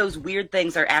jokes about those weird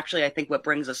things are actually, I think, what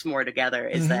brings us more together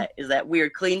is that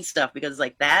weird clean stuff, because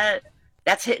like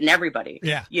that's hitting everybody.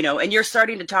 Yeah. You know, and you're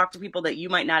starting to talk to people that you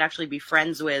might not actually be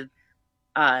friends with,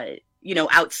 you know,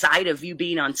 outside of you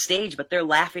being on stage, but they're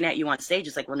laughing at you on stage.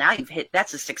 It's like, well, now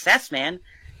that's a success, man.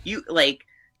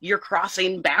 You're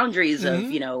crossing boundaries of,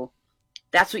 you know,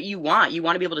 that's what you want. You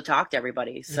want to be able to talk to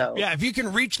everybody. So yeah, if you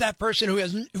can reach that person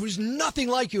who's nothing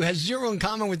like you, has zero in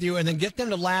common with you, and then get them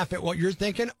to laugh at what you're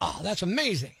thinking, oh, that's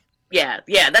amazing. Yeah,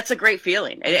 that's a great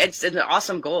feeling. It's an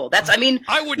awesome goal. I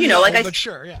wouldn't, you know, like but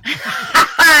sure, yeah.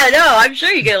 No, I'm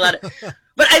sure you get a lot of.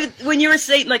 But when you were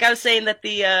saying, like I was saying that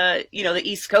the you know, the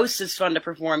East Coast is fun to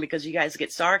perform because you guys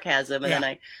get sarcasm, and then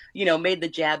I, you know, made the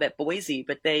jab at Boise,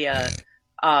 but they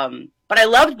but I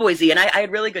loved Boise, and I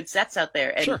had really good sets out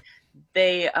there, and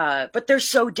they but they're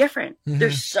so different.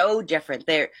 They're so different.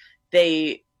 They're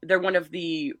one of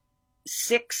the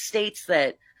 6 states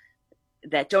that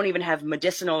don't even have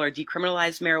medicinal or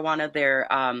decriminalized marijuana.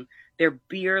 Their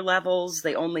beer levels,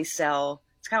 they only sell,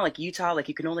 it's kind of like Utah, like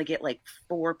you can only get like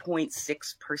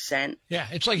 4.6%. Yeah,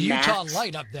 it's like max. Utah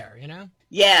Light up there, you know?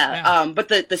 Yeah. But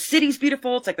the city's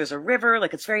beautiful. It's like there's a river,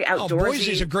 like it's very outdoorsy. Oh,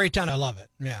 Boise's a great town. I love it.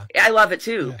 Yeah. I love it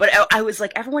too. Yeah. But I was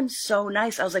like, everyone's so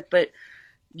nice. I was like, but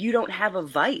you don't have a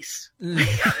vice.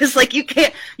 It's like, you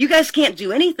guys can't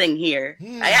do anything here.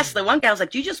 I asked the one guy, I was like,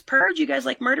 do you just purge? You guys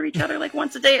like murder each other like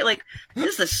once a day? Like, this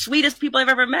is the sweetest people I've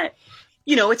ever met.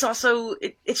 You know, it's also,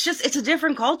 it's a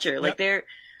different culture. Like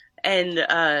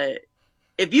and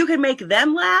if you can make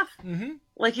them laugh,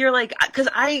 like you're like, cause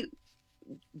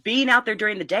being out there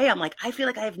during the day, I'm like, I feel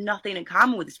like I have nothing in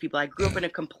common with these people. I grew up in a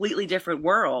completely different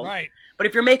world. Right. But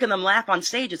if you're making them laugh on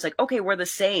stage, it's like, okay, we're the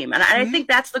same. And I think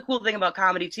that's the cool thing about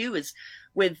comedy too, is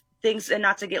with things, and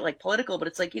not to get like political, but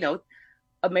it's like, you know,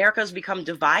 America's become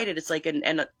divided. It's like,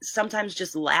 and sometimes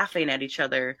just laughing at each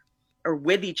other or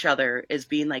with each other is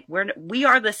being like, we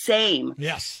are the same.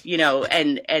 Yes. You know,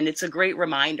 and it's a great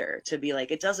reminder to be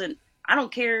like, I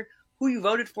don't care who you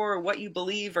voted for or what you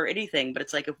believe or anything, but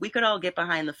it's like, if we could all get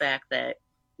behind the fact that,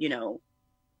 you know,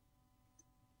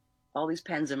 all these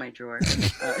pens in my drawer.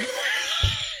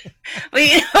 But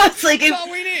you know, it's like, that's all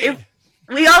we need.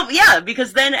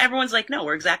 Because then everyone's like, no,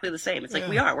 we're exactly the same. It's like,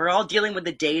 we're all dealing with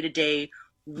the day-to-day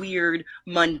weird,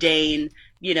 mundane,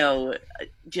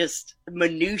 just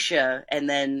minutia, and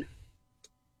then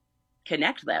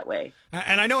connect that way.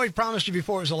 And I know I promised you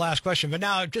before it was the last question, but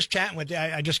now just chatting with you,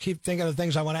 I just keep thinking of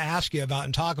things I want to ask you about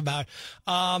and talk about.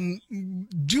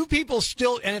 Do people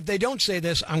still, and if they don't say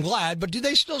this, I'm glad, but do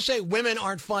they still say women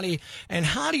aren't funny? And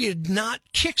how do you not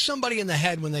kick somebody in the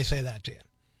head when they say that to you?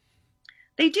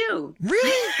 They do.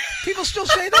 Really? People still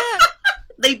say that?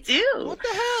 They do. What the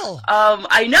hell?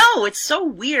 I know. It's so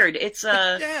weird. It's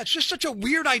yeah, it's just such a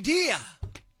weird idea.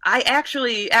 I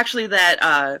actually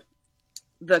that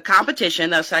the competition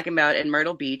that I was talking about in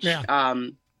Myrtle Beach, yeah.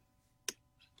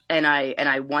 And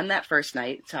I won that first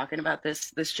night talking about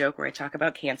this joke where I talk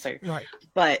about cancer. Right.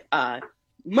 But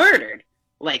murdered.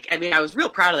 Like, I mean, I was real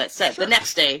proud of that set. Sure. The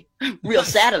next day, real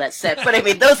sad of that set. But I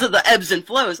mean, those are the ebbs and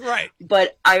flows. Right.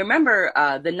 But I remember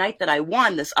the night that I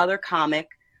won, this other comic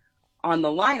on the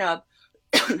lineup,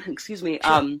 excuse me,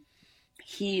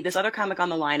 sure. This other comic on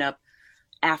the lineup,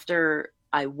 after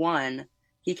I won,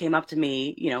 he came up to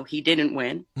me, he didn't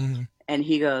win. Mm-hmm. And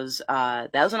he goes, that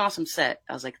was an awesome set.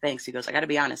 I was like, thanks. He goes, I got to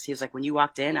be honest. He was like, when you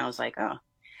walked in, I was like, oh,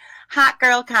 hot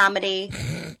girl comedy.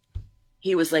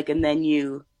 He was like, and then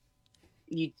you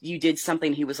did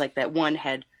something. He was like, that one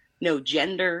had no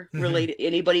gender related. Mm-hmm.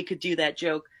 Anybody could do that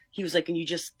joke. He was like, and you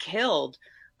just killed.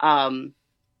 And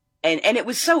it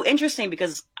was so interesting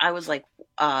because I was like,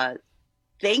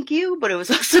 thank you. But it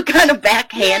was also kind of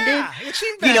backhanded. Yeah, it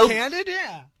seemed backhanded.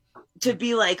 Yeah. To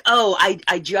be like, oh,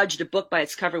 I judged a book by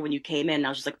its cover when you came in. And I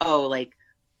was just like, oh,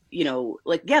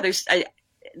 yeah,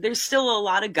 there's still a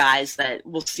lot of guys that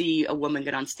will see a woman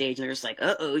get on stage and they're just like,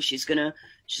 uh-oh, she's gonna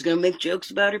make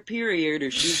jokes about her period,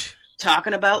 or she's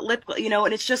talking about lip,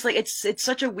 and it's just like, it's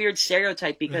such a weird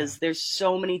stereotype because there's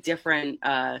so many different,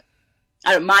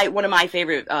 one of my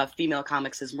favorite female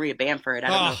comics is Maria Bamford. I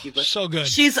don't know if you've listened. So good.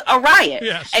 She's a riot.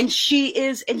 Yes. And she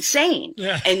is insane.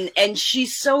 Yeah. And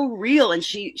she's so real, and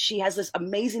she has this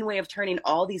amazing way of turning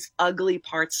all these ugly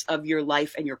parts of your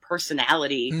life and your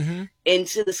personality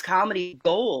into this comedy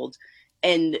gold.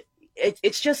 And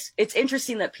it's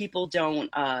interesting that people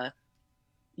don't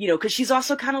because she's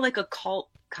also kind of like a cult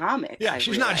comic. Yeah,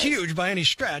 she's not huge by any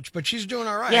stretch, but she's doing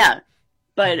all right. Yeah.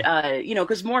 But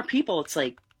because more people, it's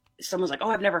like, someone's like, oh,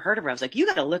 I've never heard of her. I was like, you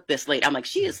got to look this late. I'm like,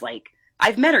 she is like,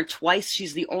 I've met her twice.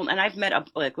 She's the only, and I've met,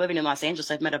 living in Los Angeles,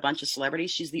 I've met a bunch of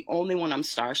celebrities. She's the only one I'm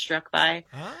starstruck by.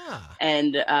 Ah.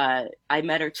 And I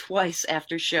met her twice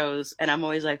after shows, and I'm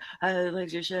always like, I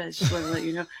like your show. I just want to let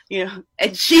you know.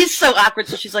 And she's so awkward,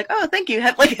 so she's like, oh, thank you.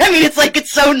 It's like,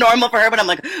 it's so normal for her, but I'm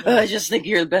like, oh, I just think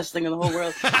you're the best thing in the whole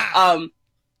world.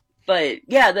 But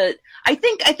yeah, I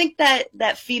think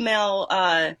that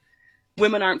female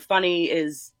women aren't funny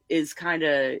is kind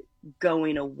of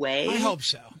going away. I hope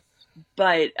so.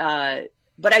 But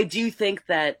I do think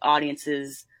that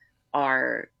audiences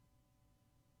are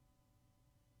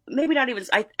maybe not even,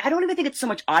 I don't even think it's so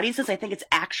much audiences. I think it's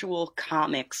actual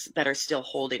comics that are still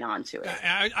holding on to it.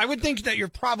 I would think that you're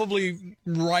probably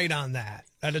right on that.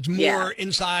 That it's more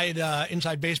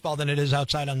inside baseball than it is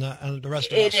outside on the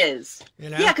rest of us. It is.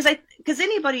 Yeah,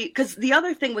 because the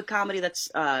other thing with comedy that's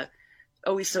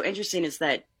always so interesting is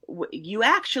that you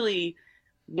actually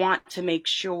want to make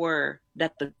sure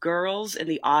that the girls in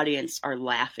the audience are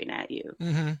laughing at you,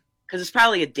 because it's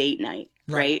probably a date night,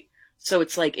 right? So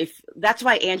it's like, that's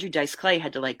why Andrew Dice Clay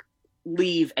had to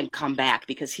leave and come back,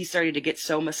 because he started to get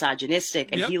so misogynistic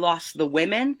and he lost the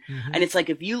women. And it's like,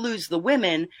 if you lose the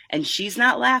women and she's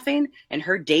not laughing and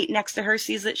her date next to her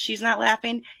sees that she's not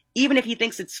laughing, even if he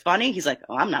thinks it's funny, he's like,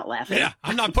 oh, I'm not laughing. Yeah,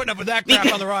 I'm not putting up with that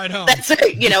crap on the ride home. That's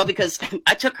it, because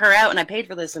I took her out and I paid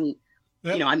for this, and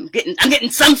I'm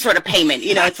getting some sort of payment.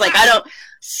 It's like, I don't.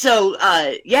 So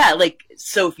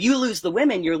so if you lose the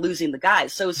women, you're losing the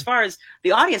guys. So as far as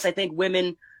the audience, I think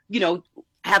women,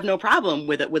 have no problem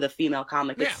with it, with a female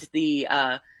comic. Yeah. It's the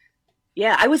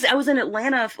I was in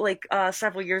Atlanta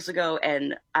several years ago,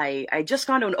 and I just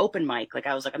gone to an open mic.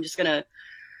 I was like, I'm just gonna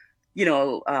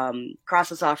cross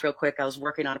this off real quick. I was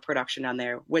working on a production down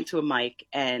there, went to a mic,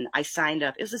 and I signed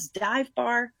up. It was this dive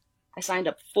bar. I signed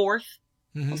up fourth.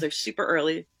 I was there super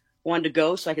early, wanted to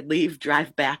go so I could leave,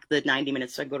 drive back the 90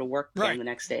 minutes so I could go to work the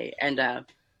next day. And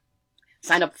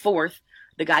signed up fourth.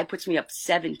 The guy puts me up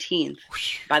 17th.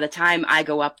 By the time I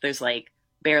go up, there's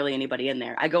barely anybody in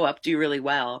there. I go up, do really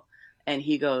well. And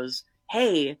he goes,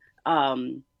 hey,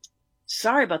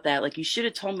 sorry about that. You should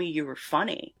have told me you were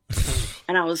funny.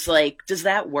 And I was like, does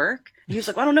that work? And he was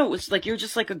like, well, I don't know. It was you're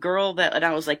just a girl that, and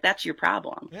I was like, that's your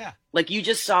problem. Yeah. Like you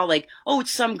just saw like, oh,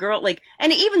 it's some girl, like,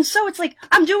 and even so, it's like,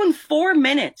 I'm doing 4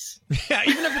 minutes. Yeah,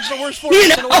 even if it's the worst 4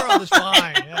 minutes in the world, it's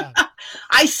fine. Yeah.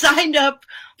 I signed up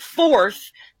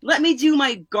 4th. Let me do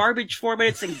my garbage 4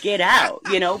 minutes and get out,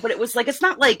 you know? But it was like, it's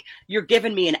not like you're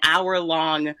giving me an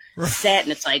hour-long set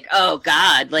and it's like, oh,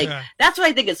 God. Like, that's what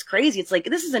I think is crazy. It's like,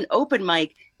 this is an open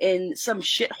mic in some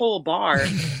shithole bar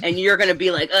and you're going to be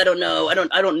like, I don't know. I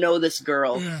don't know this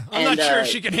girl. Yeah. I'm not sure if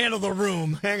she can handle the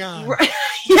room. Hang on. Right.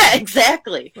 Yeah,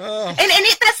 exactly. Oh. And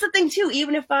that's the thing, too.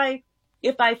 Even if I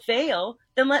fail,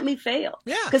 then let me fail.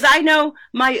 Yeah. Because I know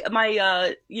my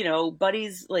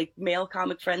buddies, like male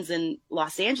comic friends in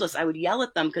Los Angeles, I would yell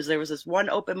at them because there was this one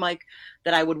open mic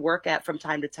that I would work at from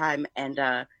time to time. And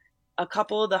a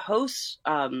couple of the hosts,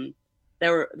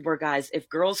 there were guys, if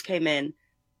girls came in,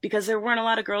 because there weren't a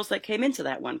lot of girls that came into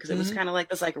that one because it was kind of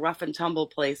like this like rough and tumble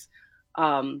place.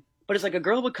 But it's like a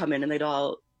girl would come in and they'd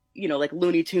all, you know, like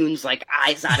Looney Tunes, like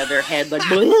eyes out of their head, like,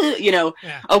 you know,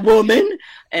 a woman.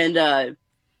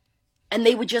 And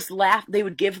they would just laugh. They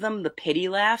would give them the pity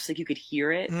laughs. Like you could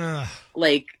hear it.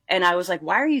 Like, and I was like,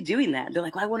 why are you doing that? They're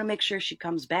like, well, I want to make sure she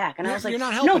comes back. And I was like,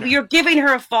 no, but you're giving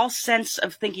her a false sense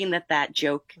of thinking that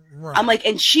joke. Right. I'm like,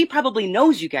 and she probably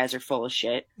knows you guys are full of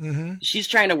shit. Mm-hmm. She's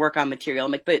trying to work on material.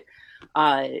 I'm like, but,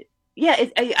 yeah,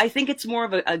 I think it's more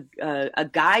of a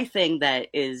guy thing that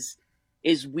is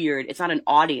weird. It's not an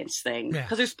audience thing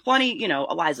because there's plenty, you know,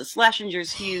 Eliza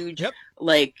Schlesinger's huge,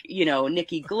 like, you know,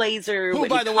 Nikki Glazer, who,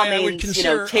 Whitney by the way, I would consider,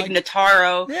 you know, Tig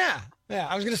Notaro. Yeah.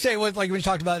 I was going to say, like when you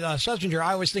talked about Schlesinger,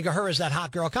 I always think of her as that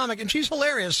hot girl comic, and she's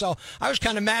hilarious. So I was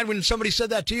kind of mad when somebody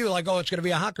said that to you, like, oh, it's going to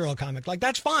be a hot girl comic. Like,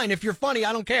 that's fine. If you're funny,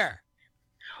 I don't care.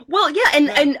 Well, yeah,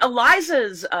 and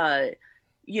Eliza's,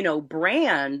 you know,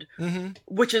 brand,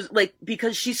 which is like,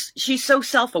 because she's so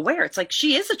self-aware. It's like,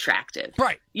 she is attractive.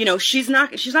 Right. You know, she's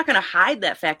not going to hide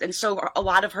that fact. And so a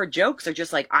lot of her jokes are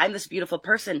just like, I'm this beautiful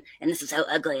person and this is how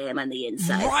ugly I am on the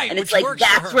inside. Right. And it's like,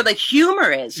 that's where the humor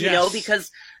is, you know,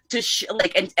 because to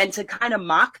and to kind of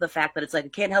mock the fact that it's like, I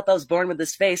can't help I was born with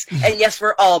this face. And yes,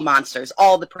 we're all monsters,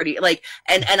 all the pretty, like,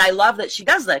 and I love that she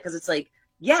does that because it's like,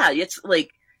 yeah, it's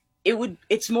like,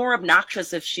 it's more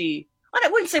obnoxious if she, I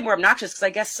wouldn't say more obnoxious because I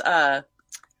guess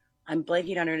I'm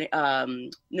blanking on her.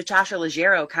 Natasha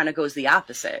Leggero kind of goes the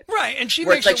opposite, right? And she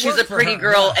where makes it's like it she's a pretty her,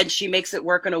 girl, and she makes it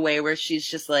work in a way where she's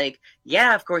just like,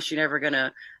 yeah, of course you're never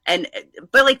gonna,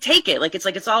 but like take it, like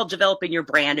it's all developing your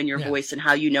brand and your voice and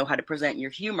how you know how to present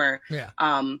your humor. Yeah.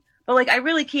 But like I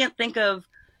really can't think of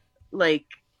like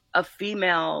a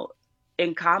female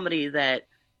in comedy that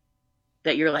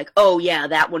you're like, oh yeah,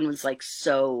 that one was like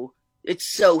so. It's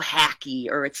so hacky,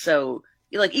 or it's so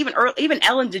like even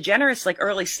Ellen DeGeneres, like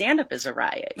early stand up is a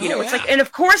riot. You know, it's like, and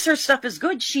of course her stuff is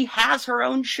good. She has her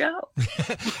own show.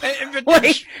 But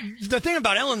like, the thing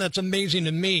about Ellen that's amazing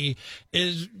to me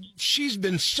is she's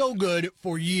been so good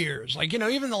for years. Like, you know,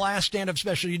 even the last stand up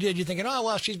special you did, you're thinking, oh,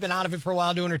 well, she's been out of it for a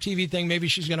while doing her TV thing. Maybe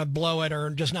she's going to blow it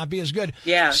or just not be as good.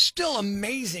 Yeah. Still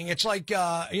amazing. It's like,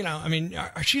 you know, I mean,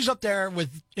 she's up there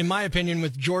with, in my opinion,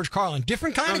 with George Carlin.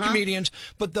 Different kind of comedians,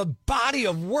 but the body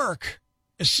of work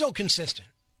is so consistent.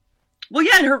 Well,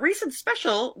 yeah, and her recent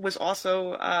special was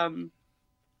also,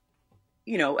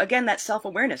 you know, again, that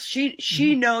self-awareness.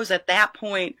 She knows at that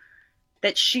point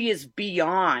that she is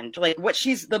beyond, like,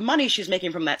 the money she's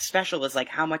making from that special is like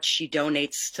how much she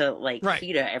donates to like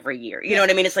PETA every year. You know what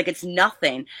I mean? It's like, it's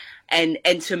nothing. And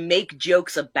to make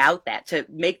jokes about that, to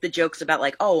make the jokes about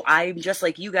like, oh, I'm just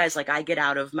like you guys, like I get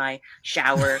out of my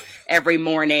shower every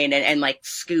morning and like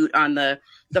scoot on the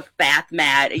bath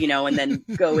mat, you know, and then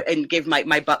go and give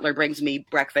my butler brings me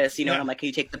breakfast, you know, and I'm like, can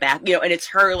you take the bath? You know, and it's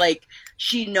her, like,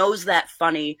 she knows that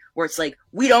funny where it's like,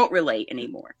 we don't relate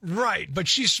anymore. Right. But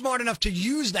she's smart enough to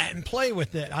use that and play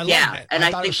with it. I love it. And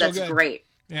I think that's great.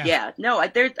 Yeah. No, I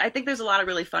think there's a lot of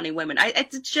really funny women.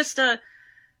 It's just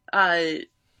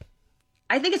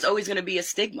I think it's always going to be a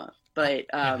stigma, but,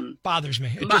 bothers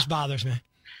me. It just bothers me.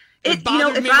 It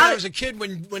bothered me when I was a kid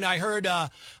when I heard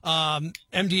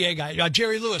MDA guy,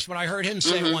 Jerry Lewis, when I heard him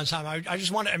say it one time. I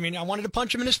just wanted, I wanted to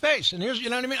punch him in his face. And here's, you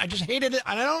know what I mean? I just hated it.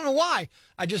 And I don't know why.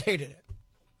 I just hated it.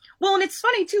 Well, and it's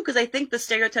funny, too, because I think the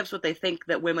stereotypes, what they think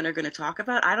that women are going to talk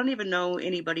about, I don't even know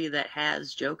anybody that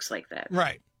has jokes like that.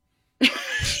 Right.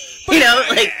 You know,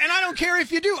 like, and I don't care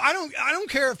if you do. I don't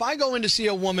care if I go in to see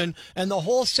a woman and the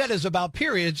whole set is about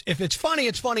periods. If it's funny,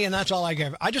 and that's all I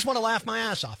care. I just want to laugh my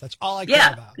ass off. That's all I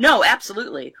care about. No,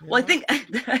 absolutely. Well, I think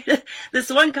this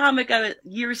one comic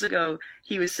years ago,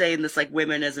 he was saying this like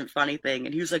women isn't funny thing,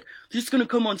 and he was like, "Just gonna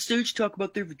come on stage talk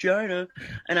about their vagina,"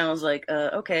 and I was like,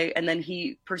 "Okay." And then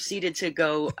he proceeded to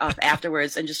go up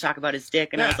afterwards and just talk about his dick,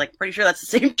 and I was like, "Pretty sure that's the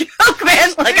same joke, man."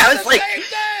 Like I was like,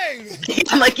 same thing.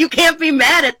 I'm like, you can't be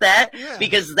mad at that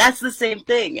because that's the same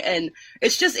thing, and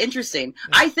it's just interesting.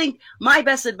 I think my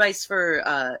best advice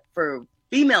for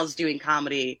females doing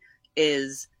comedy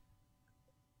is,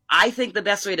 I think the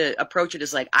best way to approach it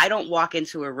is like, I don't walk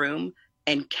into a room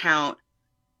and count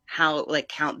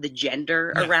the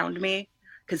gender around me.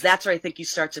 Because that's where I think you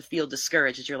start to feel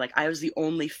discouraged. Is you're like, I was the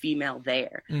only female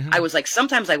there. Mm-hmm. I was like,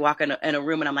 sometimes I walk in a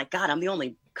room and I'm like, God, I'm the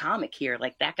only comic here.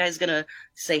 Like, that guy's going to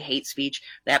say hate speech.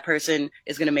 That person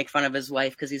is going to make fun of his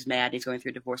wife because he's mad. He's going through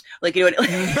a divorce. Like, you know,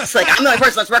 it's like, I'm the only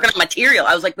person that's working on material.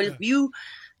 I was like, but if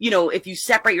you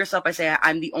separate yourself by saying,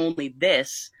 I'm the only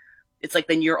this, it's like,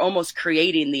 then you're almost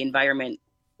creating the environment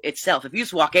itself. If you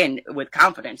just walk in with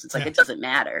confidence, it's like, it doesn't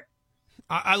matter.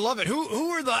 I love it.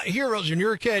 Who are the heroes when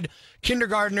you're a kid,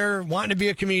 kindergartner, wanting to be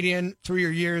a comedian through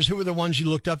your years? Who were the ones you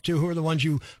looked up to? Who are the ones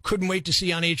you couldn't wait to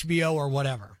see on HBO or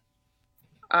whatever?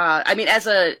 I mean, as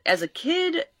a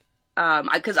kid,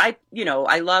 because I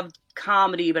loved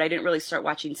comedy, but I didn't really start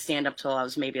watching stand up till I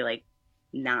was maybe like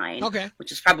 9. Okay.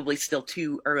 Which is probably still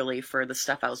too early for the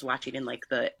stuff I was watching in like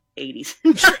the 80s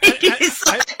and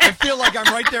 90s. I feel like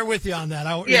I'm right there with you on that.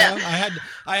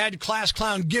 I had Class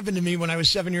Clown given to me when I was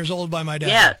 7 years old by my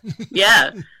dad.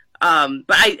 Yeah. But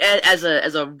I, as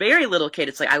a very little kid,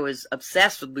 it's like I was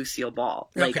obsessed with Lucille Ball.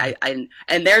 Like and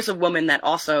there's a woman that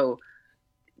also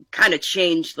kind of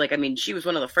changed. Like, I mean, she was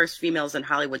one of the first females in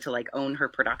Hollywood to like own her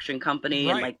production company,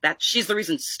 and like that, she's the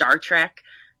reason Star Trek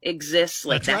exists.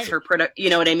 Like that's her product. You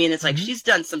know what I mean? It's like she's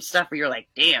done some stuff where you're like,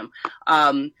 damn.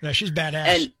 Yeah, she's badass.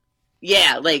 And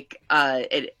yeah, like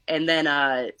and then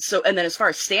as far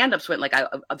as stand-ups went, like I'm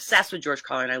obsessed with George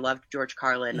Carlin. I loved George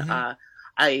Carlin.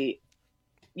 I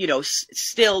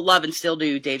still love and still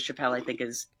do Dave Chappelle. I think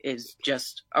is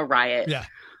just a riot. Yeah.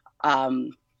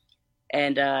 I'm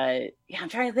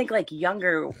trying to think like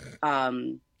younger.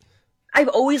 I've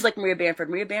always liked Maria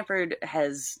Bamford. Maria Bamford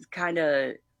has kind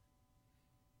of,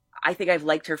 I think I've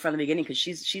liked her from the beginning because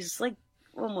she's like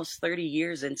almost 30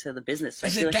 years into the business. So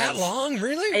is it that long,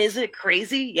 really? Is it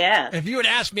crazy? Yeah. If you had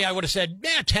asked me, I would have said,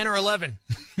 10 or 11.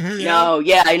 No,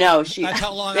 yeah, I know. That's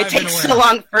how long it I've been takes aware. so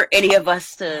long for any of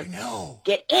us to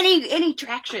get any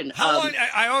traction. How long,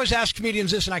 I always ask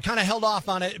comedians this, and I kind of held off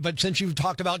on it, but since you've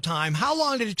talked about time, how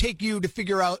long did it take you to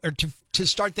figure out or to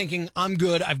start thinking, I'm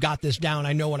good, I've got this down,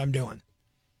 I know what I'm doing?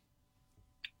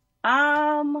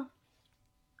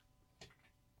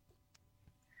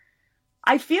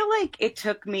 I feel like it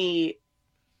took me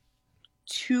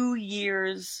 2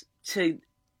 years to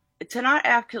not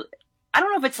actually, I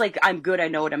don't know if it's like I'm good, I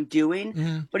know what I'm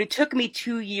doing, but it took me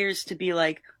 2 years to be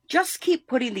like, just keep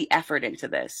putting the effort into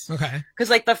this. Okay. Because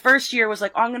like the first year was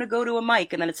like, oh, I'm going to go to a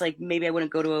mic. And then it's like, maybe I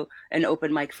wouldn't go to an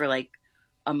open mic for like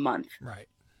a month. Right.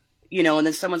 You know, and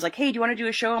then someone's like, hey, do you want to do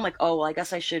a show? I'm like, oh, well, I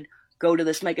guess I should go to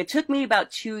this mic. It took me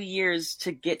about 2 years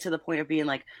to get to the point of being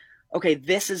like, okay,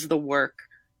 this is the work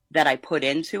that I put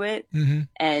into it.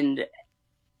 And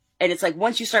it's like,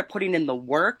 once you start putting in the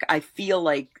work, I feel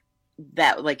like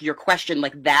that, like your question,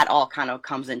 like that all kind of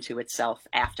comes into itself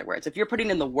afterwards. If you're putting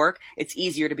in the work, it's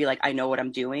easier to be like, I know what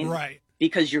I'm doing. Right.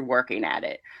 Because you're working at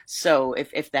it. So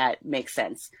if that makes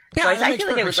sense. Yeah, so I feel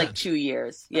like it was like 2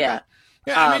 years. Yeah. Okay.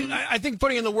 Yeah. I mean, I think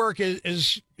putting in the work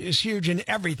is huge in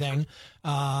everything.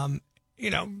 You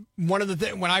know, one of the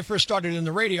things, when I first started in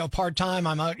the radio part-time,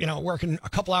 I'm out, working a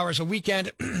couple hours a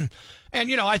weekend. And,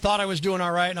 I thought I was doing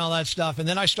all right and all that stuff. And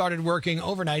then I started working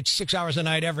overnight, 6 hours a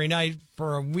night, every night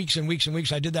for weeks and weeks and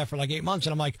weeks. I did that for like 8 months.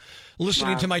 And I'm like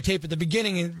listening to my tape at the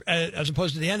beginning as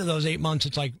opposed to the end of those 8 months.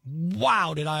 It's like,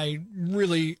 wow, did I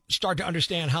really start to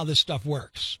understand how this stuff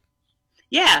works?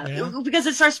 Yeah, because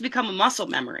it starts to become a muscle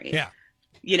memory. Yeah.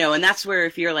 And that's where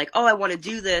if you're like, oh, I want to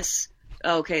do this.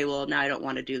 Okay, well, now I don't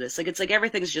want to do this. Like, it's like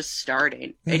everything's just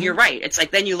starting. And you're right. It's like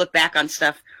then you look back on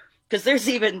stuff because there's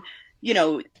even,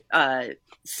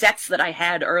 sets that I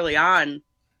had early on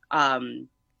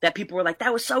that people were like,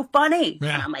 that was so funny.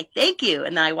 Yeah. And I'm like, thank you.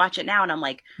 And then I watch it now and I'm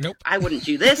like, nope, I wouldn't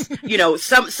do this.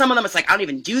 Some of them, it's like, I don't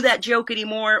even do that joke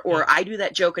anymore. Or I do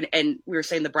that joke. And we were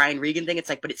saying the Brian Regan thing. It's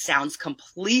like, but it sounds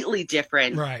completely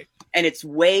different. Right. And it's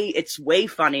way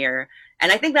funnier.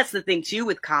 And I think that's the thing too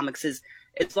with comics is,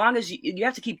 as long as you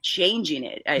have to keep changing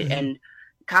it, and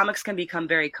comics can become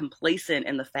very complacent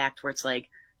in the fact where it's like,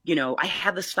 I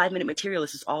have this 5-minute material.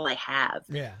 This is all I have.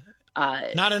 Yeah.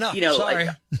 Not enough. Sorry.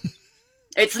 Like,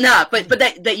 it's not, but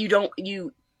that you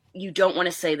don't want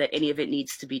to say that any of it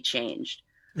needs to be changed.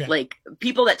 Yeah. Like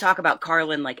people that talk about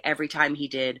Carlin, like every time he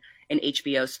did an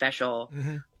HBO special,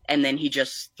 and then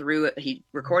he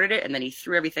recorded it and then he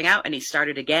threw everything out and he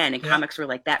started again. And comics were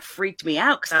like, that freaked me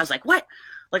out. Cause I was like, what?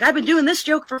 Like I've been doing this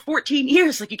joke for 14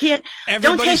 years. Like you can't,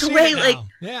 don't take away like,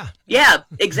 yeah,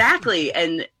 exactly.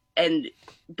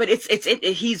 But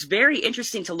he's very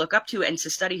interesting to look up to and to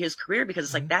study his career because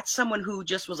it's like, that's someone who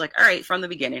just was like, all right, from the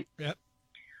beginning. Yep.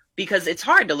 Because it's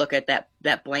hard to look at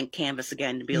that blank canvas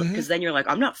again and be like, because then you're like,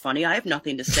 I'm not funny. I have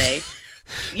nothing to say,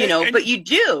 but you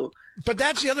do. But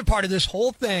that's the other part of this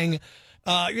whole thing.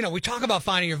 We talk about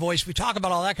finding your voice. We talk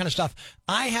about all that kind of stuff.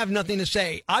 I have nothing to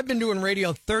say. I've been doing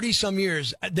radio 30 some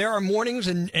years. There are mornings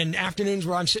and afternoons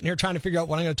where I'm sitting here trying to figure out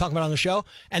what I'm going to talk about on the show.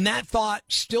 And that thought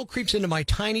still creeps into my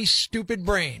tiny, stupid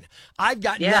brain. I've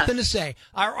got nothing to say.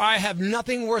 I have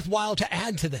nothing worthwhile to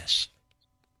add to this.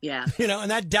 Yeah.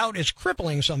 And that doubt is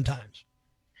crippling sometimes.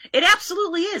 It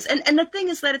absolutely is. And the thing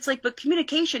is that it's like, but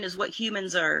communication is what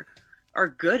humans are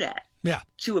good at. Yeah.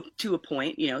 To a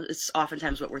point, it's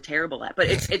oftentimes what we're terrible at, but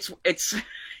it's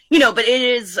but it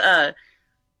is,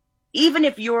 even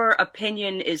if your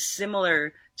opinion is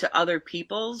similar to other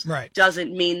people's, right,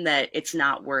 doesn't mean that it's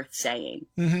not worth saying.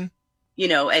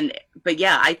 Mm-hmm. But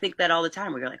yeah, I think that all the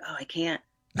time where you're like, oh,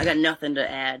 I got nothing to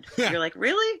add. Yeah. You're like,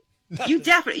 really? You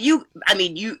definitely, you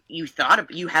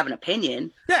have an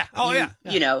opinion. Yeah. Oh,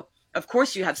 yeah. Of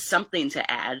course you have something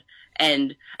to add.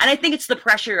 And I think it's the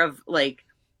pressure of like,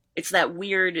 it's that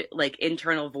weird, like,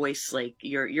 internal voice, like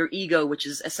your ego, which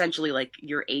is essentially like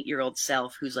your 8-year-old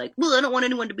self who's like, well, I don't want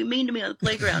anyone to be mean to me on the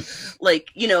playground. Like,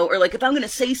 or like, if I'm going to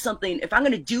say something, if I'm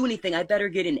going to do anything, I better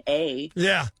get an A.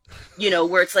 Yeah.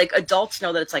 Where it's like adults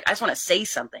know that it's like, I just want to say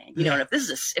something, and if this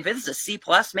is a C+,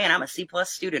 man, I'm a C+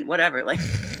 student, whatever. Like,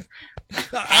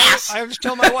 I always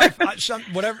tell my wife,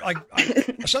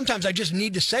 sometimes I just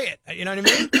need to say it. You know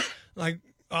what I mean? Like,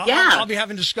 I'll be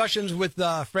having discussions with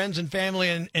friends and family,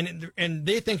 and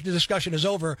they think the discussion is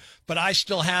over, but I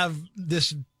still have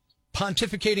this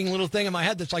pontificating little thing in my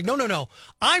head that's like, no,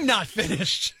 I'm not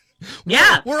finished.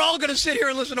 Yeah. We're all going to sit here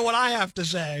and listen to what I have to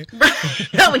say.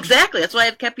 No, exactly. That's why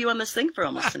I've kept you on this thing for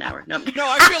almost an hour. No,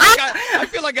 I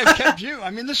feel like I've kept you. I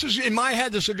mean, this is in my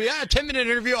head. This would be a 10-minute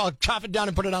interview. I'll chop it down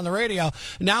and put it on the radio.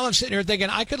 Now I'm sitting here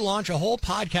thinking I could launch a whole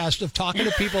podcast of talking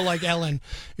to people like Ellen.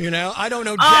 I don't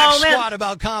know jack squat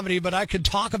about comedy, but I could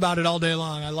talk about it all day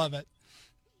long. I love it.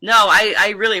 No,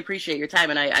 I really appreciate your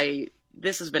time, and I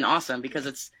this has been awesome because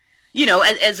it's,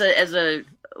 as a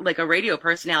like a radio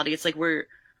personality, it's like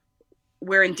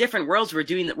we're in different worlds.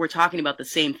 We're talking about the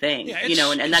same thing,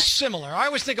 and that's similar. I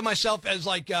always think of myself as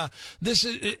like,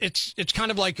 it's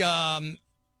kind of like, I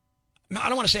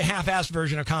don't want to say half-assed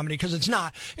version of comedy because it's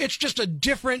not. It's just a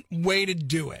different way to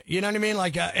do it. You know what I mean?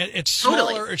 Like, it's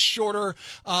smaller, totally. It's shorter.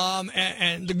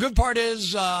 And the good part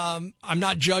is, I'm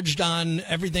not judged on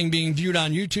everything being viewed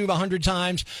on YouTube 100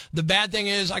 times. The bad thing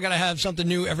is I got to have something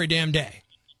new every damn day.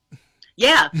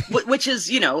 Yeah, which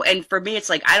is, and for me, it's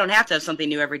like, I don't have to have something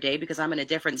new every day because I'm in a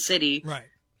different city. Right.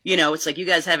 It's like, you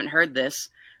guys haven't heard this.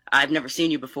 I've never seen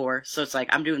you before. So it's like,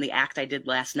 I'm doing the act I did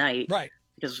last night. Right.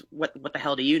 Because what the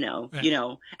hell do you know?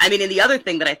 Yeah. I mean, and the other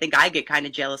thing that I think I get kind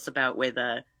of jealous about with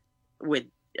a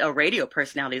radio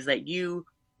personality is that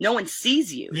no one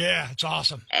sees you. Yeah, it's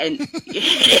awesome. And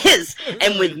it is.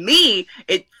 And with me,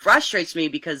 it frustrates me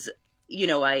because,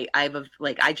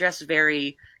 I dress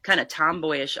very kind of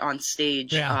tomboyish on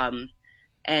stage. Yeah.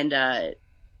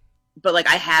 But like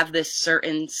I have this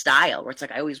certain style where it's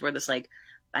like I always wear this like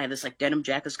I have this like denim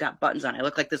jacket that's got buttons on. I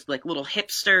look like this like little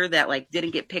hipster that like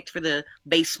didn't get picked for the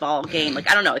baseball game. Like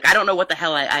I don't know. Like I don't know what the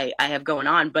hell I have going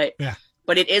on, but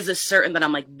it is a certain that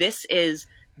I'm like, this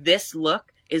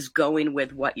look is going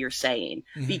with what you're saying.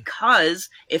 Mm-hmm. Because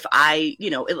if I,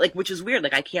 which is weird.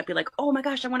 Like I can't be like, oh my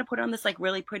gosh, I want to put on this like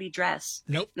really pretty dress.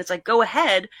 Nope. And it's like, go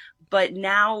ahead. But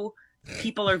now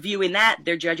people are viewing that.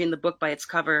 They're judging the book by its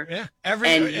cover. Yeah.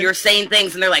 You're saying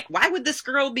things and they're like, why would this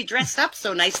girl be dressed up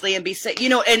so nicely and be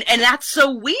and that's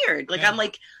so weird. Like, I'm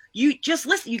like, you just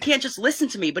listen. You can't just listen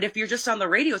to me. But if you're just on the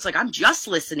radio, it's like, I'm just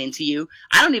listening to you.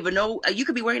 I don't even know. You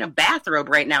could be wearing a bathrobe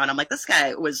right now. And I'm like, this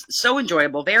guy was so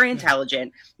enjoyable, very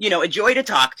intelligent, a joy to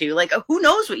talk to. Like, who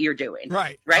knows what you're doing?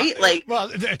 Right. Right. Well,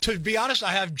 to be honest,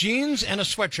 I have jeans and a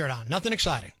sweatshirt on. Nothing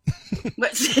exciting.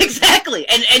 But exactly.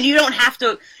 And you don't have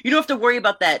to worry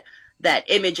about that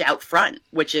image out front,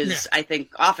 which is, I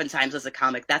think oftentimes as a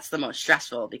comic, that's the most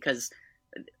stressful because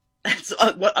that's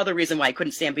what other reason why I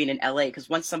couldn't stand being in LA. Because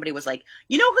once somebody was like,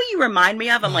 you know who you remind me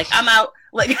of? I'm like, I'm out.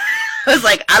 Like, I was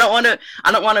like, I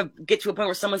don't want to get to a point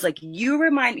where someone's like, you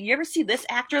ever see this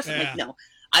actress? I'm like, no,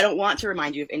 I don't want to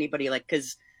remind you of anybody, like,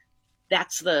 because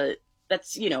that's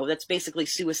basically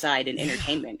suicide in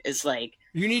entertainment, is like,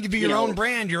 you need to be your own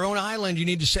brand, your own island. You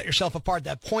need to set yourself apart,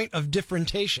 that point of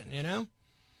differentiation, you know?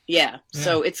 Yeah.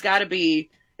 So it's gotta be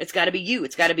you.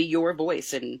 It's gotta be your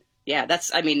voice. And yeah,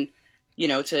 that's, I mean,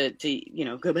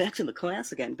 to go back to the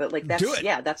class again, but like,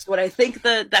 that's what I think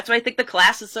the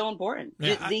class is so important.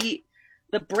 Yeah,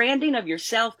 the branding of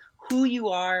yourself, who you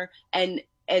are, and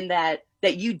that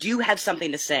you do have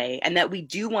something to say, and that we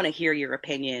do want to hear your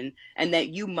opinion, and that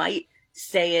you might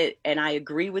say it and I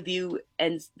agree with you,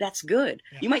 and that's good.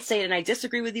 Yeah. You might say it and I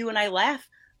disagree with you and I laugh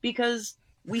because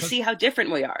we see how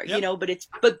different we are,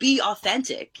 but be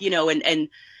authentic, and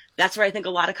that's where I think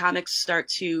a lot of comics start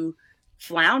to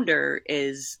flounder,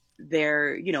 is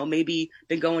they're, maybe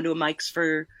been going to a mics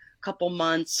for a couple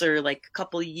months or like a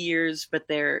couple years, but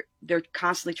they're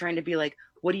constantly trying to be like,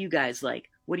 what do you guys like?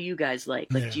 What do you guys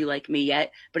like? Like, do you like me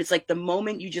yet? But it's like the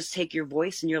moment you just take your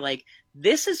voice and you're like,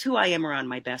 this is who I am around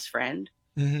my best friend,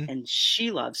 and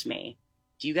she loves me.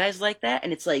 Do you guys like that?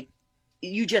 And it's like,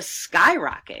 you just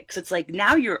skyrocket, because it's like,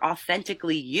 now you're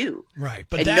authentically you. Right.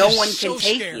 But and that no is one so can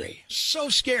take scary. you. So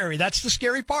scary. That's the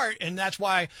scary part. And that's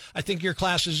why I think your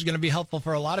class is going to be helpful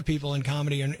for a lot of people in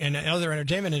comedy and other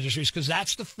entertainment industries, because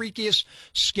that's the freakiest,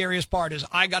 scariest part, is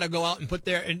I got to go out and put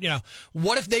there. And,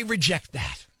 what if they reject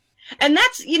that? And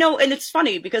that's, and it's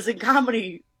funny because in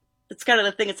comedy, it's kind of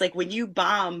the thing. It's like, when you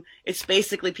bomb, it's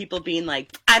basically people being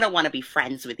like, I don't want to be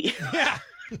friends with you. Yeah.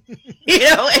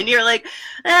 And you're like,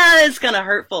 it's kind of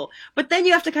hurtful. But then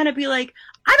you have to kind of be like,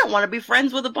 I don't want to be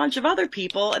friends with a bunch of other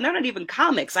people, and they're not even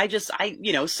comics. I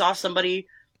saw somebody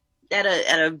at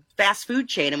a fast food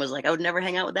chain and was like, I would never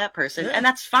hang out with that person. Yeah. And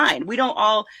that's fine. We don't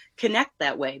all connect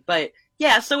that way. But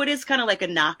yeah, so it is kind of like a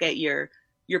knock at your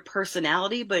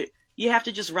personality, but you have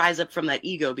to just rise up from that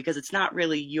ego, because it's not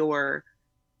really your,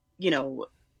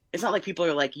 it's not like people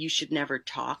are like, you should never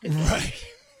talk again. Right.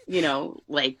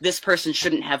 Like, this person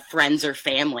shouldn't have friends or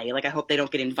family. Like, I hope they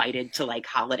don't get invited to like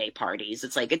holiday parties.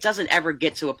 It's like, it doesn't ever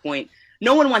get to a point.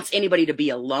 No one wants anybody to be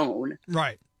alone.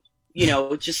 Right.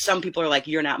 Just some people are like,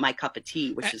 you're not my cup of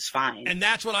tea, which is fine. And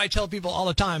that's what I tell people all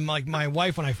the time. Like my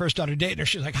wife, when I first started dating her,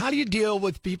 she's like, how do you deal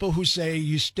with people who say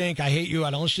you stink, I hate you,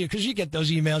 I don't listen to you? Because you get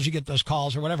those emails, you get those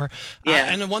calls or whatever. Yeah.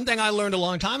 And the one thing I learned a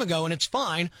long time ago, and it's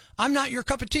fine, I'm not your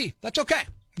cup of tea. That's okay.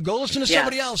 Go listen to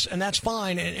somebody else, and that's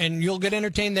fine, and you'll get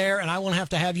entertained there, and I won't have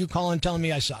to have you calling telling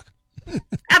me I suck.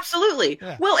 Absolutely.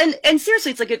 Yeah. Well, and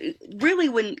seriously, it's like, really,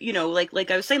 when, like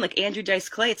I was saying, like Andrew Dice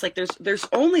Clay, it's like there's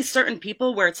only certain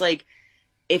people where it's like,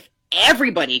 if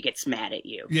everybody gets mad at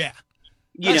you, then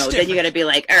you got to be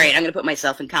like, all right, I'm going to put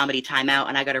myself in comedy timeout,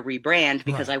 and I got to rebrand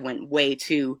because I went way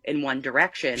too in one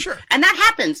direction. Sure. And that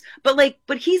happens. But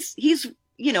he's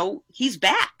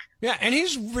back. Yeah. And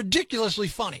he's ridiculously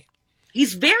funny.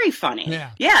 He's very funny.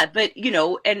 Yeah. But,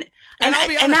 and I'll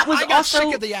be honest, and that was I got also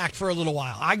sick of the act for a little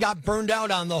while. I got burned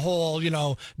out on the whole,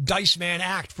 Dice Man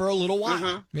act for a little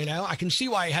while. I can see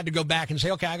why I had to go back and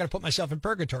say, okay, I got to put myself in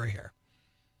purgatory here.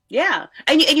 Yeah.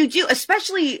 And you do,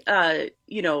 especially,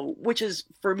 which is,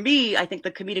 for me, I think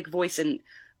the comedic voice, and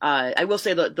I will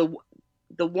say the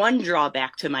one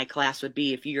drawback to my class would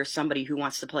be if you're somebody who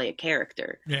wants to play a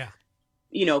character. Yeah.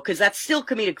 Because that's still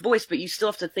comedic voice, but you still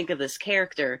have to think of this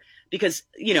character, because,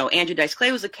 Andrew Dice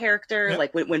Clay was a character. Yep.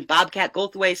 Like when Bobcat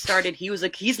Goldthwait started,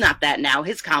 he's not that now.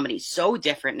 His comedy's so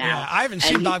different now. Yeah, I haven't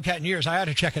seen Bobcat in years. I had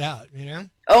to check it out,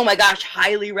 Oh my gosh,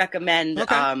 highly recommend.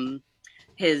 Okay.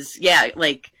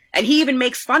 And he even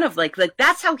makes fun of like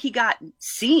that's how he got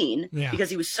seen, because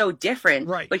he was so different.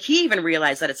 Right. But he even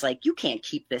realized that it's like, you can't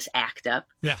keep this act up.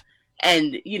 Yeah.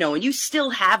 And, and you still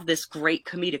have this great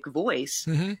comedic voice.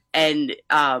 Mm-hmm. And,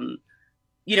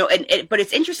 but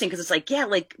it's interesting because it's like,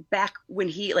 like back when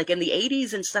he, like in the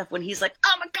 80s and stuff, when he's like,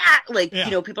 oh my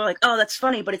God, people are like, oh, that's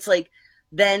funny. But it's like,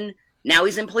 then now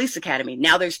he's in police academy.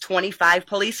 Now there's 25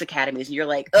 police academies. And you're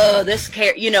like, oh, this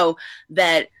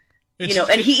that,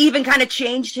 and he even kind of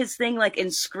changed his thing, like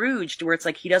in Scrooged, where it's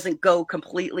like, he doesn't go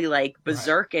completely like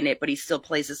berserk in it, but he still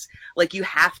plays this, like, you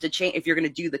have to change if you're going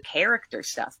to do the character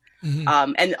stuff.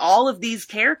 Mm-hmm. And all of these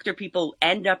character people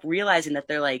end up realizing that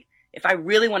they're like, if I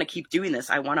really want to keep doing this,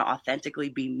 I want to authentically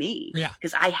be me. Yeah.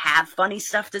 Because I have funny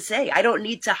stuff to say. I don't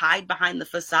need to hide behind the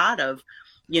facade of,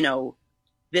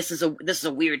 this is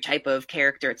a weird type of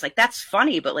character. It's like, that's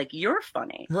funny, but like, you're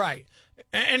funny. Right.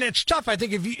 And it's tough. I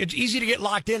think it's easy to get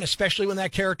locked in, especially when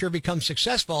that character becomes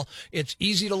successful. It's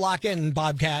easy to lock in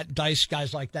Bobcat, Dice,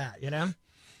 guys like that,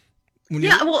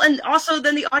 Well, and also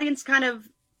then the audience kind of,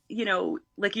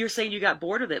 like you were saying, you got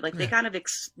bored with it. Like they kind of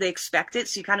they expect it,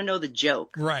 so you kind of know the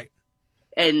joke, right?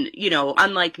 And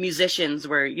unlike musicians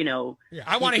where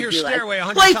I want to hear Stairway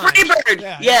 100 play times.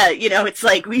 Freebird. Yeah, it's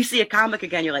like we see a comic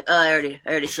again, you're like, oh, I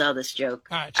already saw this joke.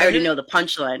 All right, so I already know the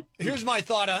punchline. Here's my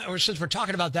thought, or since we're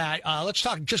talking about that, let's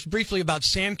talk just briefly about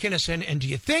Sam Kinison. And do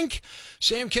you think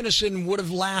Sam Kinison would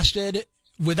have lasted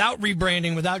without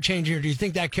rebranding, without changing, or do you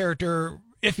think that character,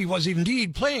 if he was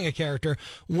indeed playing a character,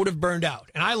 would have burned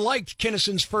out? And I liked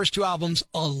Kinison's first 2 albums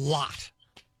a lot.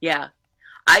 Yeah.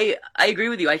 I agree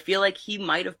with you. I feel like he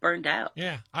might have burned out.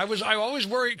 Yeah. I always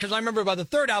worried because I remember about the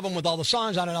 3rd album with all the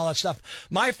songs on it and all that stuff.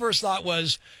 My first thought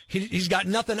was he's got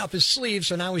nothing up his sleeve,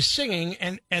 so now he's singing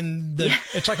and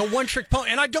it's like a one-trick pony.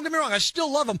 And don't get me wrong, I still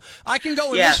love him. I can go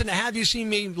and listen to Have You Seen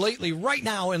Me Lately right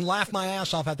now and laugh my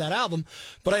ass off at that album.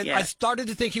 But I started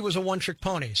to think he was a one-trick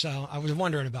pony, so I was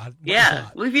wondering about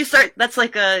it. Well, if you start, that's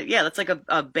like a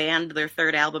band. Their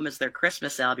 3rd album is their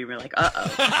Christmas album. You're like,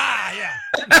 uh-oh. Yeah.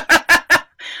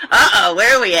 Uh-oh,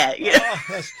 where are we at?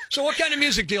 So what kind of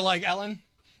music do you like, Ellen?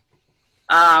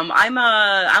 I'm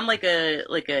like a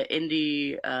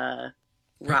indie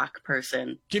rock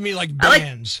person. Give me like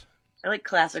bands. I like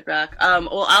classic rock.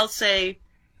 Well, I'll say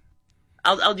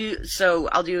I'll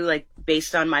do like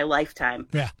based on my lifetime.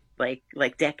 Yeah.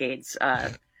 Like decades.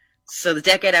 So the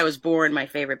decade I was born, my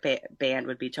favorite band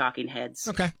would be Talking Heads.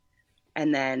 Okay.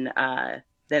 And then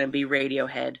it'd be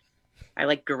Radiohead. I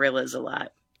like Gorillaz a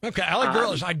lot. Okay, I like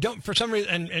Gorillaz. I don't, for some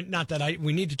reason, and not that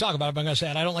we need to talk about it, but I'm going to say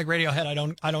it. I don't like Radiohead.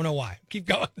 I don't know why. Keep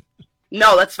going.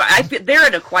 No, that's fine. They're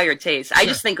an acquired taste. I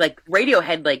just think like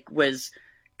Radiohead was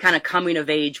kind of coming of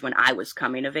age when I was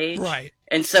coming of age. Right.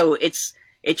 And so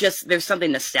there's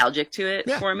something nostalgic to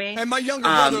it for me. And my younger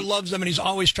brother loves them, and he's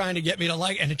always trying to get me to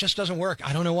like, and it just doesn't work.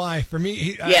 I don't know why. For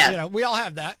me, we all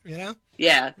have that,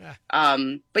 Yeah.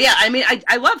 But yeah, I mean,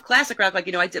 I love classic rock.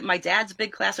 Like, my dad's a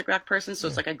big classic rock person, so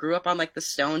it's like I grew up on like the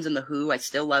Stones and the Who. I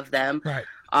still love them. Right.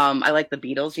 I like the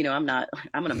Beatles.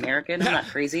 I'm an American. I'm not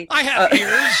crazy. I have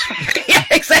ears. Yeah,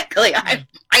 exactly.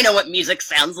 I know what music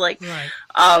sounds like. Right.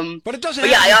 But it doesn't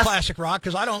have to be classic rock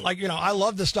because I don't like, I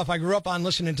love the stuff I grew up on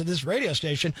listening to this radio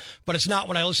station, but it's not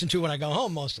what I listen to when I go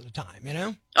home most of the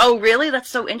time, Oh, really? That's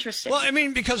so interesting. Well, I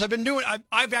mean, because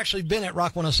I've actually been at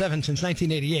Rock 107 since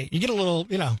 1988. You get a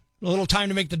little time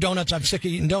to make the donuts. I'm sick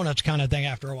of eating donuts kind of thing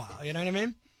after a while. You know what I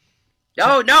mean?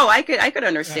 Oh, no, I could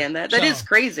understand that. That is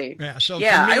crazy. Yeah, so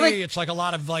for me, it's like a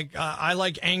lot of I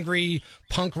like angry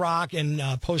punk rock and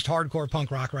post-hardcore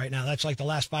punk rock right now. That's like the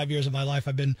last 5 years of my life.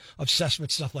 I've been obsessed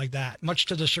with stuff like that, much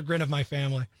to the chagrin of my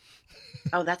family.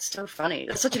 Oh, that's so funny.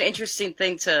 That's such an interesting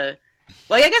thing to...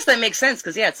 Well, I guess that makes sense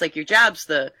because, it's like your job's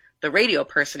the radio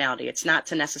personality. It's not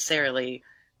to necessarily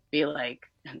be like,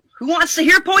 who wants to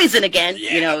hear Poison again?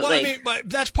 Yeah, I mean, but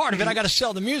that's part of it. I got to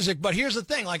sell the music. But here's the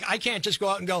thing: I can't just go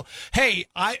out and go, "Hey,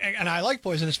 I like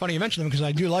Poison." It's funny you mention them because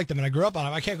I do like them and I grew up on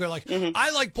them. I can't go like, "I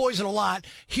like Poison a lot.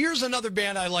 Here's another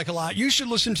band I like a lot. You should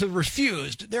listen to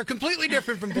Refused. They're completely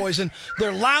different from Poison.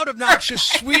 They're loud, obnoxious,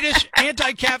 Swedish,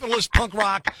 anti-capitalist punk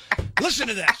rock. Listen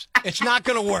to this. It's not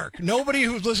going to work. Nobody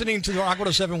who's listening to the Rock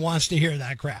 107 wants to hear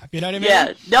that crap. You know what I mean?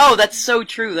 Yeah. No, that's so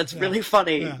true. That's really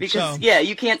funny because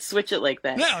you can't switch it like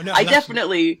that. No, I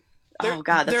definitely. Oh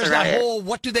God, that's there's a riot. That whole.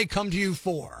 What do they come to you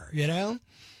for? Yeah.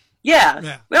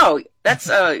 No, that's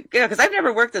because I've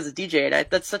never worked as a DJ, and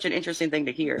that's such an interesting thing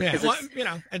to hear. Yeah, well,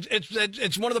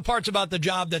 it's one of the parts about the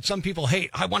job that some people hate.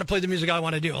 I want to play the music I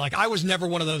want to do. Like I was never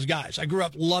one of those guys. I grew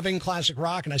up loving classic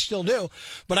rock, and I still do,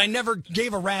 but I never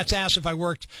gave a rat's ass if I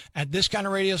worked at this kind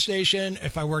of radio station.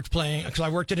 If I worked playing, because I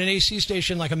worked at an AC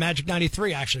station like a Magic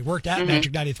 93. I actually worked at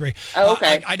Magic 93. Oh,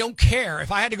 okay. I don't care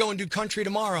if I had to go and do country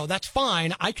tomorrow. That's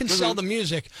fine. I can sell the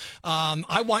music.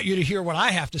 I want you to hear what I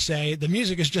have to say. The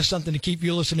music is just something to keep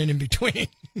you listening in between.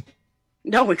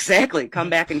 No, exactly. Come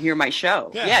back and hear my show.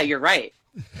 Yeah, you're right.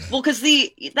 Well, because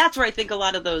that's where I think a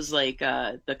lot of those like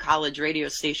the college radio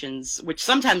stations, which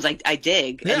sometimes I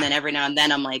dig, and then every now and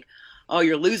then I'm like, oh,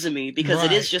 you're losing me because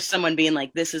it is just someone being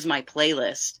like, this is my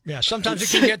playlist. Yeah, sometimes it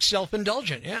can get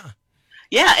self-indulgent. Yeah.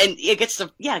 Yeah, and it gets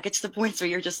to points where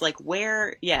you're just like,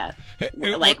 where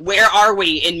are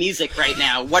we in music right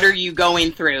now? What are you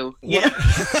going through?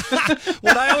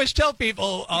 What I always tell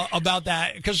people about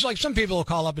that, because like some people will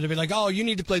call up and they'll be like, oh, you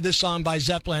need to play this song by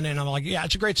Zeppelin, and I'm like, yeah,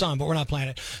 it's a great song, but we're not playing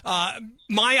it.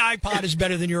 My iPod is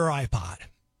better than your iPod.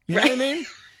 You know what I mean?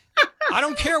 I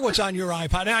don't care what's on your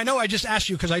iPod. And I know I just asked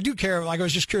you because I do care. Like I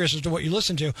was just curious as to what you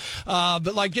listen to.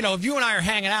 But like, if you and I are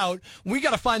hanging out, we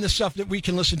got to find the stuff that we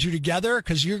can listen to together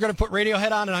because you're going to put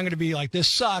Radiohead on and I'm going to be like, this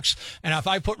sucks. And if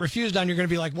I put Refused on, you're going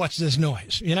to be like, what's this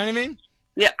noise? You know what I mean?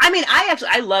 Yeah, I mean,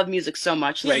 I love music so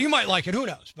much. Yeah, Like, you might like it. Who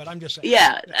knows? But I'm just saying.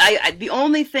 yeah, I the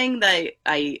only thing that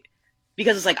I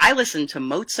because it's like I listen to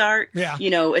Mozart. Yeah. You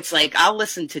know, it's like I'll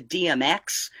listen to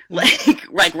DMX. Like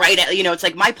right at, you know, it's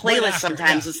like my playlist after,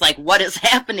 sometimes yeah. it's like, what is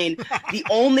happening? The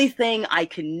only thing I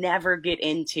can never get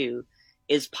into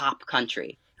is pop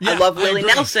country. Yeah, I love I Willie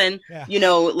agree. Nelson. Yeah. You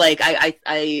know, like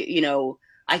you know,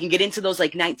 I can get into those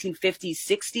like 1950s,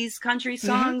 60s country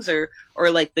songs or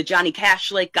like the Johnny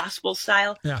Cash like gospel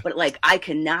style. Yeah. But like I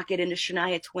cannot get into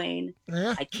Shania Twain.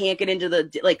 Yeah. I can't get into the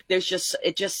like. There's just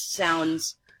it just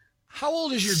sounds How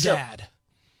old is your So- dad?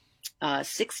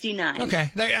 69.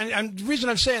 Okay, and the reason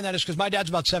I'm saying that is because my dad's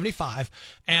about 75,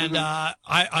 and I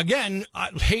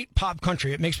hate pop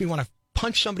country. It makes me want to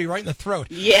punch somebody right in the throat.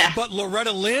 Yeah. But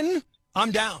Loretta Lynn, I'm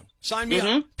down. Sign me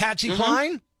up. Patsy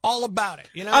Cline, all about it.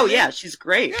 You know? Oh what I mean? yeah, she's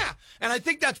great. Yeah, and I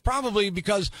think that's probably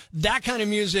because that kind of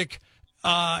music,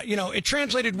 you know, it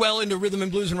translated well into rhythm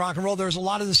and blues and rock and roll. There's a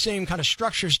lot of the same kind of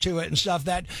structures to it and stuff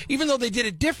that, even though they did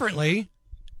it differently,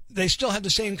 they still have the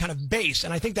same kind of base,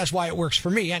 and I think that's why it works for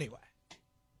me anyway.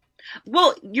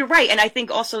 Well, you're right, and I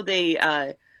think also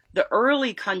the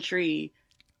early country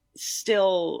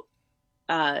still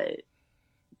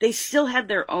they still had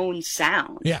their own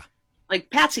sound. Yeah. Like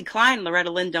Patsy Cline and Loretta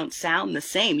Lynn don't sound the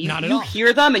same. Not at you all.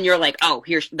 hear them and you're like, oh,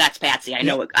 that's Patsy. I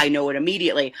know it. I know it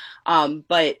immediately.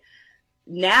 But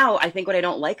now I think what I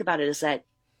don't like about it is that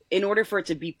in order for it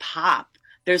to be pop,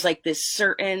 there's like this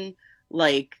certain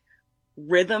like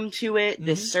rhythm to it,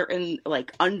 this certain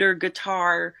like under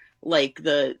guitar, like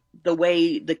the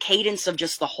way the cadence of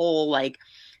just the whole like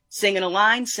singing a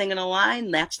line,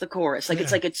 that's the chorus. Like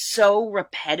it's like it's so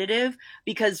repetitive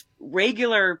because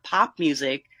regular pop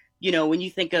music, you know, when you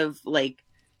think of like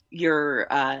your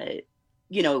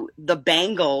you know, the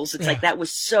Bangles, it's like that was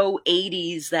so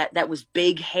 80s, that was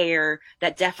big hair,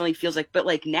 that definitely feels like, but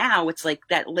like now it's like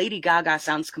that Lady Gaga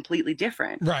sounds completely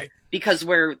different. Right. Because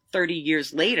we're 30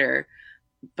 years later,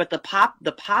 but the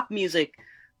pop music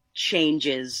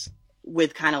changes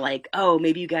with kind of like, oh,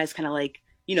 maybe you guys kind of like,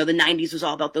 you know, the 90s was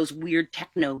all about those weird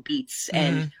techno beats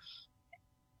and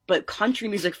but country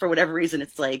music for whatever reason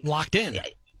it's like Locked in.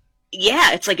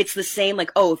 Yeah, it's like it's the same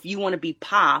like, oh, if you want to be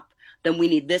pop, then we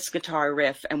need this guitar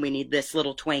riff and we need this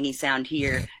little twangy sound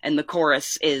here and the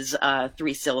chorus is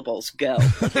 3 syllables, go.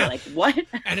 You're like, what?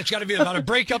 And it's got to be about a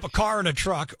breakup, a car and a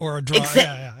truck, or a drum.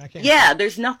 I can't. Yeah,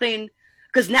 there's nothing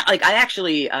because now like I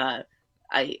actually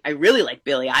I really like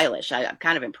Billie Eilish. I'm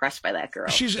kind of impressed by that girl.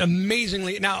 She's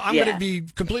amazingly. Now, I'm going to be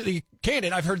completely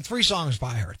candid. I've heard 3 songs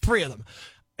by her, 3 of them.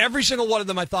 Every single one of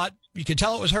them, I thought you could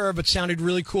tell it was her, but sounded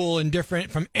really cool and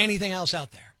different from anything else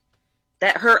out there.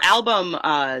 That her album,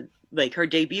 like her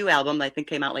debut album, I think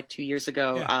came out like 2 years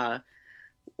ago. Yeah.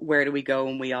 Where Do We Go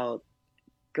When We All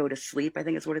Go to Sleep? I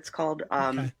think is what it's called.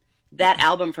 That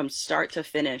album from start to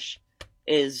finish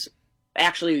is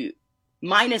actually,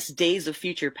 minus Days of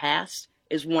Future Past,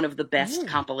 is one of the best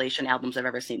compilation albums I've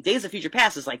ever seen. Days of Future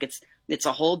Past is like it's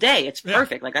a whole day. It's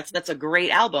perfect. Like that's a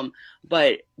great album.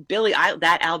 But Billie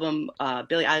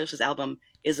Eilish's album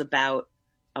is about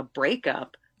a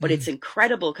breakup, but it's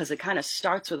incredible because it kind of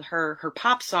starts with her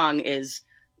pop song is,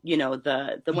 you know,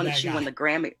 the one that she won the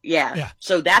Grammy. Yeah.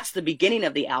 So that's the beginning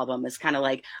of the album is kind of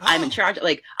like, I'm in charge.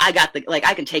 Like I got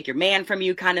I can take your man from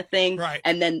you kind of thing. Right.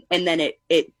 And then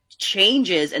it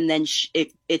changes and then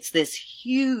it's this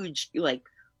huge like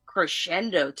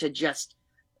crescendo to just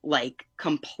like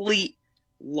complete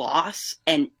loss,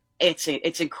 and it's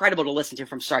incredible to listen to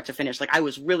from start to finish. Like I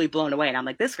was really blown away and I'm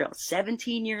like, this girl is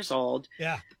 17 years old,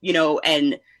 you know,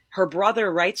 and her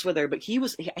brother writes with her, but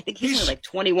I think he's only like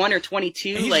 21 or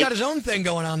 22. He's got his own thing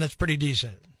going on that's pretty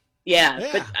decent.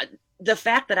 But the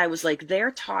fact that I was like,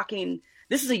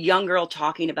 this is a young girl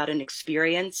talking about an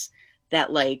experience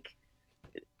that like,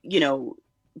 you know,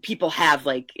 people have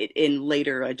like in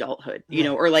later adulthood, you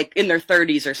know, or like in their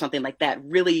 30s or something like that,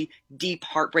 really deep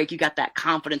heartbreak. You got that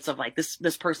confidence of like,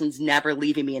 this person's never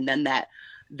leaving me. And then that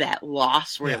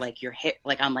loss where like you're hit,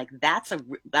 like, I'm like,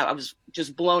 I was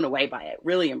just blown away by it.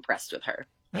 Really impressed with her.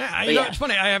 Yeah, you know, it's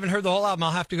funny. I haven't heard the whole album.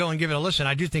 I'll have to go and give it a listen.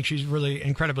 I do think she's really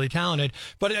incredibly talented.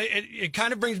 But it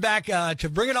kind of brings back, to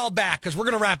bring it all back, because we're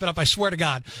going to wrap it up, I swear to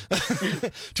God.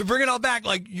 To bring it all back,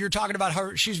 like you're talking about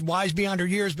her, she's wise beyond her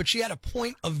years, but she had a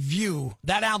point of view.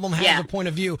 That album has a point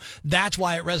of view. That's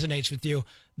why it resonates with you.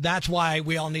 That's why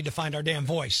we all need to find our damn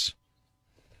voice.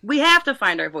 We have to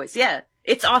find our voice,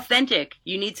 It's authentic.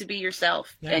 You need to be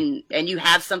yourself, and you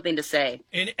have something to say.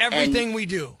 In everything we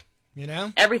do. You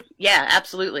know?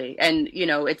 Absolutely. And, you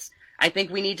know, I think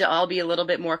we need to all be a little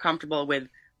bit more comfortable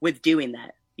with doing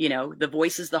that. You know, the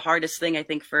voice is the hardest thing, I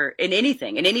think, in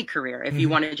anything, in any career. If you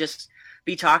want to just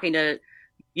be talking to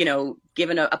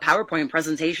given a PowerPoint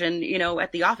presentation,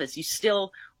 at the office. You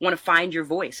still want to find your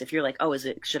voice. If you're like, oh,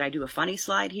 should I do a funny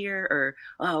slide here? Or,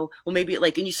 oh, well, maybe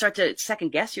and you start to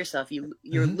second guess yourself.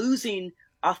 You're losing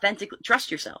authentic,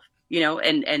 trust yourself,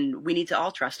 and we need to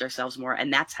all trust ourselves more.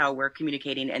 And that's how we're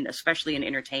communicating. And especially in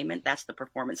entertainment, that's the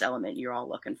performance element you're all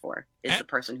looking for, is the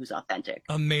person who's authentic.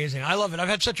 Amazing. I love it. I've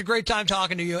had such a great time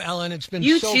talking to you, Ellen. It's been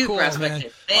you so too, cool, man.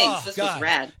 Thanks. Oh, this was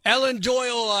rad. Ellen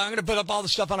Doyle, I'm going to put up all the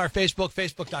stuff on our Facebook,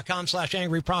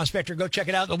 facebook.com/Angry Prospector. Go check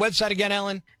it out. The website again,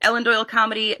 Ellen?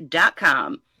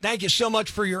 EllenDoyleComedy.com. Thank you so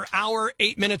much for your hour,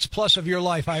 8 minutes plus of your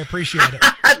life. I appreciate it.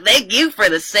 Thank you for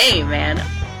the same, man.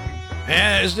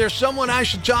 Is there someone I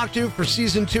should talk to for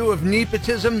season 2 of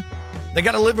Nepotism? They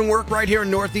got to live and work right here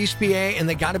in Northeast PA, and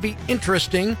they got to be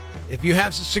interesting. If you have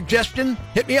a suggestion,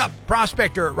 hit me up,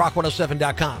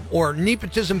 prospector@rock107.com, or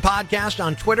Nepotism Podcast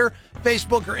on Twitter,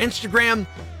 Facebook, or Instagram.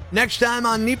 Next time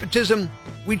on Nepotism,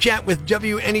 we chat with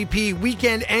WNEP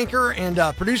weekend anchor and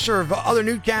producer of other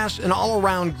newscasts and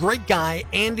all-around great guy,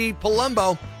 Andy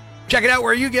Palumbo. Check it out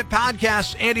where you get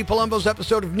podcasts. Andy Palumbo's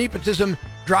episode of Nepotism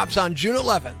drops on June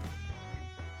 11th.